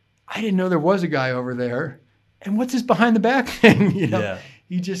 I didn't know there was a guy over there. And what's this behind the back thing? Yeah.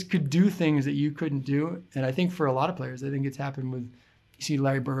 He just could do things that you couldn't do. And I think for a lot of players, I think it's happened with, you see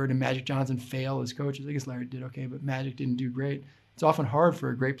Larry Bird and Magic Johnson fail as coaches. I guess Larry did okay, but Magic didn't do great. It's often hard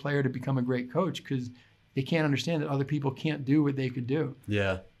for a great player to become a great coach because they can't understand that other people can't do what they could do.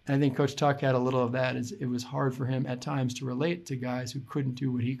 Yeah. And I think Coach Tuck had a little of that. It was hard for him at times to relate to guys who couldn't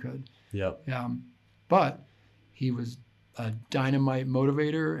do what he could. Yep. But he was a dynamite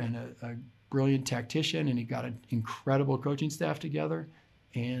motivator and a brilliant tactician, and he got an incredible coaching staff together,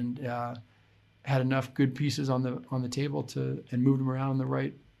 and had enough good pieces on the table and moved them around in the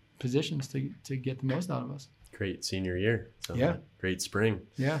right positions to get the most out of us. Great senior year. Yeah. Great spring.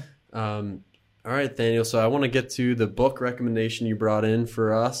 Yeah. All right, Daniel. So I want to get to the book recommendation you brought in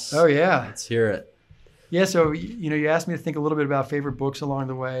for us. Oh, yeah. Let's hear it. Yeah. So, you asked me to think a little bit about favorite books along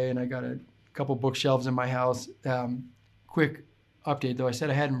the way, and I got a couple bookshelves in my house. Quick update, though. I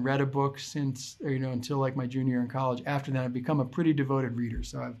said I hadn't read a book since, until like my junior year in college. After that, I've become a pretty devoted reader.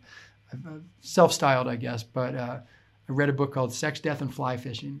 So I've self-styled, I guess, but I read a book called Sex, Death, and Fly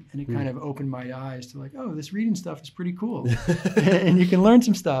Fishing, and it kind of opened my eyes to like, oh, this reading stuff is pretty cool. And you can learn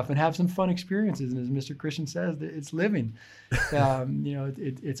some stuff and have some fun experiences. And as Mr. Christian says, it's living.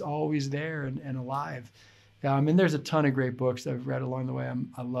 It's always there and alive. And there's a ton of great books that I've read along the way.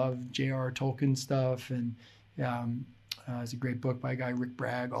 I love J.R.R. Tolkien stuff, and it's a great book by a guy, Rick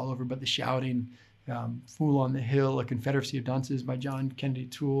Bragg, All Over But the Shouting, Fool on the Hill, A Confederacy of Dunces by John Kennedy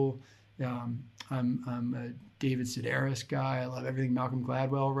Toole. I'm a David Sedaris guy. I love everything Malcolm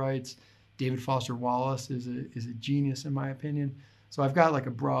Gladwell writes. David Foster Wallace is a genius in my opinion. So I've got like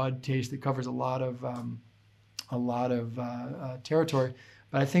a broad taste that covers a lot of territory.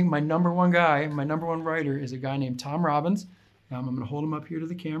 But I think my number one writer is a guy named Tom Robbins. I'm going to hold him up here to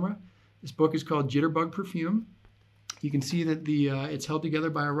the camera. This book is called Jitterbug Perfume. You can see that it's held together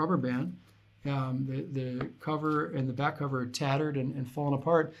by a rubber band. The cover and the back cover are tattered and fallen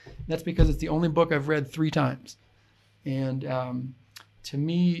apart. That's because it's the only book I've read 3 times. And to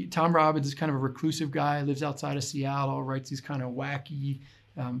me, Tom Robbins is kind of a reclusive guy, lives outside of Seattle, writes these kind of wacky,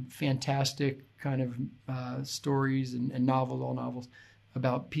 fantastic kind of stories and all novels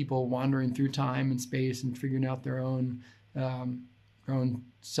about people wandering through time and space and figuring out their own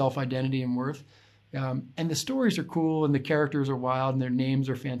self-identity and worth. And the stories are cool and the characters are wild and their names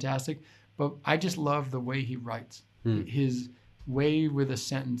are fantastic. But I just love the way he writes. His way with a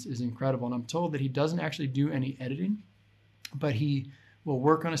sentence is incredible. And I'm told that he doesn't actually do any editing, but he will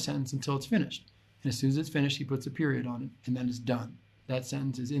work on a sentence until it's finished. And as soon as it's finished, he puts a period on it, and then it's done. That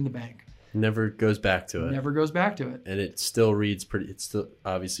sentence is in the bank. Never goes back to it. Never goes back to it. And it still reads it still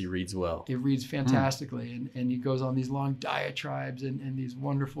obviously reads well. It reads fantastically. And he goes on these long diatribes and these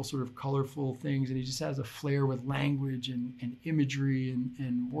wonderful sort of colorful things. And he just has a flair with language and imagery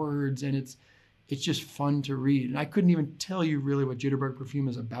and words. And it's just fun to read. And I couldn't even tell you really what Jitterbug Perfume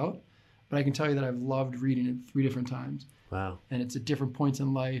is about, but I can tell you that I've loved reading it 3 different times. Wow. And it's at different points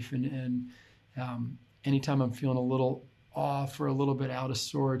in life. And anytime I'm feeling a little off or a little bit out of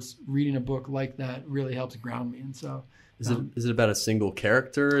sorts, reading a book like that really helps ground me. And so is it about a single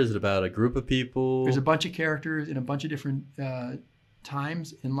character? Is it about a group of people? There's a bunch of characters in a bunch of different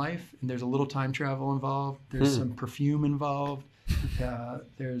times in life, and there's a little time travel involved. There's some perfume involved.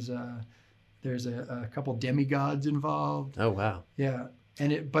 There's a couple demigods involved. Oh wow. Yeah.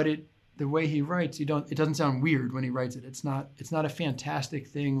 And the way he writes, it doesn't sound weird when he writes it. It's not a fantastic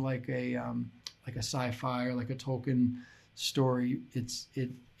thing like a sci-fi or like a Tolkien story.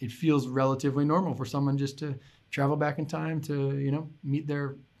 It feels relatively normal for someone just to travel back in time to meet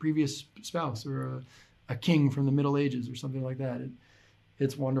their previous spouse or a king from the Middle Ages or something like that.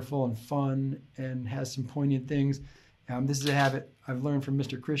 It's wonderful and fun and has some poignant things. This is a habit I've learned from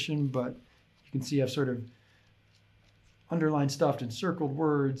Mr. Christian, but you can see I've sort of underlined stuff and circled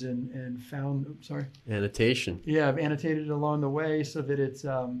words and found annotation. Yeah, I've annotated it along the way so that it's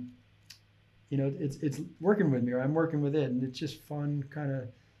it's working with me, or I'm working with it, and it's just fun kind of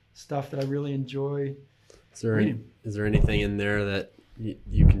stuff that I really enjoy. Is there anything in there that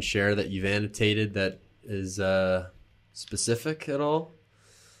you can share that you've annotated that is specific at all?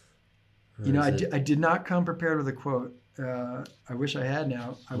 I did not come prepared with a quote. I wish I had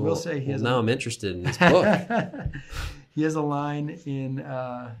now. I will say he has. Now I'm interested in this book. He has a line in.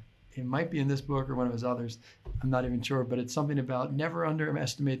 It might be in this book or one of his others. I'm not even sure, but it's something about never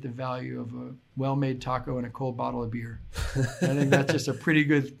underestimate the value of a well-made taco and a cold bottle of beer. I think that's just a pretty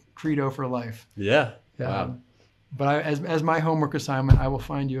good credo for life. Yeah. Wow. But as my homework assignment, I will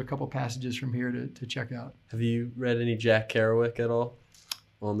find you a couple passages from here to check out. Have you read any Jack Kerouac at all?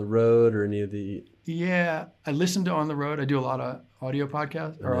 On the Road or any of the... Yeah, I listen to On the Road. I do a lot of audio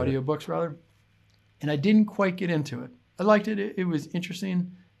podcasts, or audio books rather. And I didn't quite get into it. I liked it. It was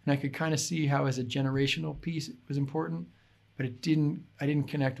interesting. And I could kind of see how as a generational piece it was important, but I didn't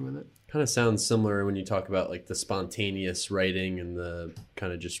connect with it. Kind of sounds similar when you talk about like the spontaneous writing and the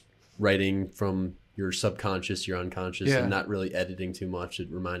kind of just writing from your subconscious, your unconscious, and not really editing too much. It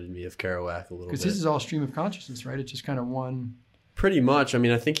reminded me of Kerouac a little bit. Because this is all stream of consciousness, right? It's just kind of one... Pretty much. I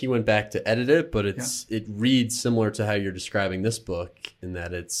mean, I think he went back to edit it, but it reads similar to how you're describing this book in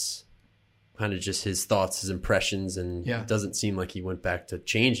that it's kind of just his thoughts, his impressions, and it doesn't seem like he went back to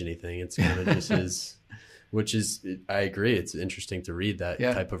change anything. It's kind of just his, which is, I agree. It's interesting to read that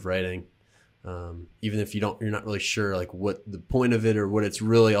type of writing. Even if you're not really sure like what the point of it or what it's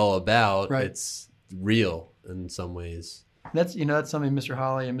really all about, it's real in some ways. That's something Mr.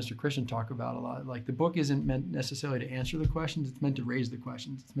 Holly and Mr. Christian talk about a lot. Like the book isn't meant necessarily to answer the questions. It's meant to raise the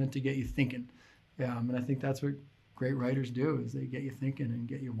questions. It's meant to get you thinking. And I think that's what great writers do, is they get you thinking and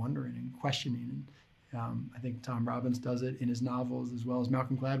get you wondering and questioning. And I think Tom Robbins does it in his novels, as well as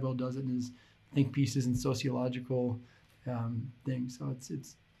Malcolm Gladwell does it in his think pieces and sociological things. So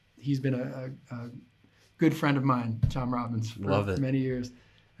he's been a good friend of mine, Tom Robbins, for many years.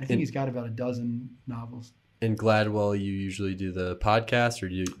 I think he's got about a dozen novels. And Gladwell, you usually do the podcast, or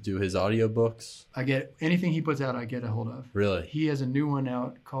do you do his audiobooks? I get anything he puts out, I get a hold of. Really? He has a new one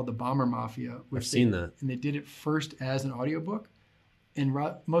out called The Bomber Mafia. I've seen that. And they did it first as an audiobook. And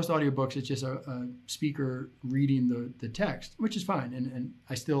most audiobooks, it's just a speaker reading the text, which is fine. And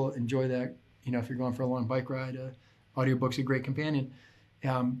I still enjoy that. If you're going for a long bike ride, audiobook's a great companion.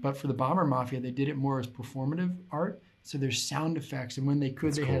 But for The Bomber Mafia, they did it more as performative art. So there's sound effects, and when they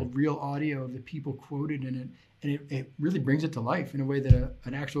could, they had real audio of the people quoted in it, and it really brings it to life in a way that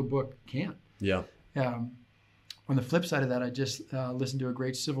an actual book can't. Yeah. On the flip side of that, I just listened to a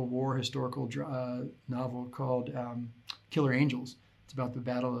great Civil War historical novel called Killer Angels. It's about the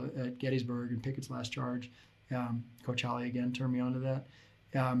battle at Gettysburg and Pickett's last charge. Coach Holly, again, turned me on to that.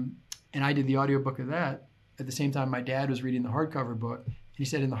 And I did the audiobook of that. At the same time, my dad was reading the hardcover book. And he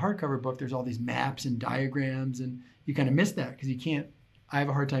said in the hardcover book, there's all these maps and diagrams, and you kind of miss that because I have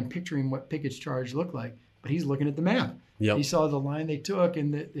a hard time picturing what Pickett's charge looked like, but he's looking at the map. Yep. He saw the line they took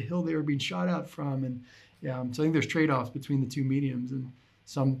and the hill they were being shot out from. And so I think there's trade-offs between the two mediums, and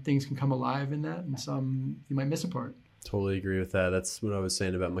some things can come alive in that, and some you might miss a part. Totally agree with that. That's what I was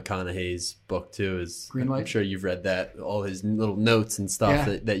saying about McConaughey's book too. Is Greenlight. I'm sure you've read that, all his little notes and stuff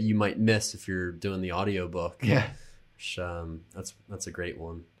that you might miss if you're doing the audiobook. Yeah. Which, that's a great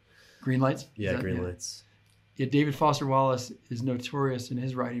one. Greenlights? Yeah, Greenlights. Yeah, David Foster Wallace is notorious in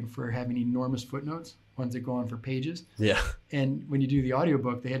his writing for having enormous footnotes, ones that go on for pages. Yeah. And when you do the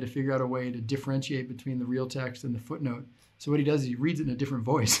audiobook, they had to figure out a way to differentiate between the real text and the footnote. So what he does is he reads it in a different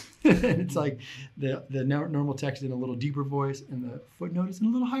voice. And it's like the normal text in a little deeper voice, and the footnote is in a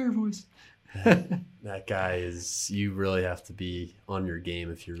little higher voice. That guy you really have to be on your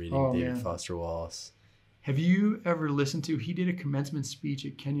game if you're reading David Foster Wallace. Have you ever listened to, he did a commencement speech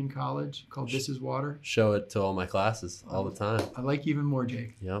at Kenyon College called This Is Water. Show it to all my classes all the time. I like you even more,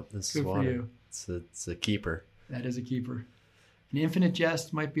 Jake. Yep, This Good Is Water. For you. It's a keeper. That is a keeper. An Infinite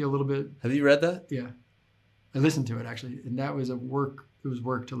Jest might be a little bit. Have you read that? Yeah. I listened to it actually, and that was work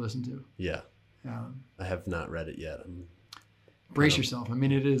to listen to. Yeah. I have not read it yet. Brace yourself. I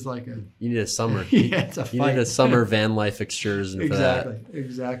mean, it is like you need a summer. It's a fight. You need a summer van life excursion for that.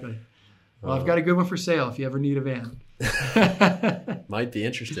 Exactly. Well, I've got a good one for sale if you ever need a van. Might be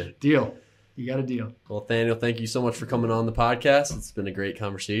interested. Deal. You got a deal. Well, Nathaniel, thank you so much for coming on the podcast. It's been a great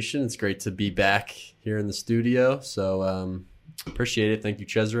conversation. It's great to be back here in the studio. So appreciate it. Thank you,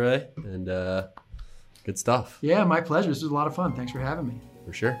 Cesare. And good stuff. Yeah, my pleasure. This was a lot of fun. Thanks for having me.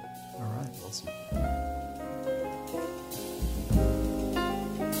 For sure. All right. Awesome.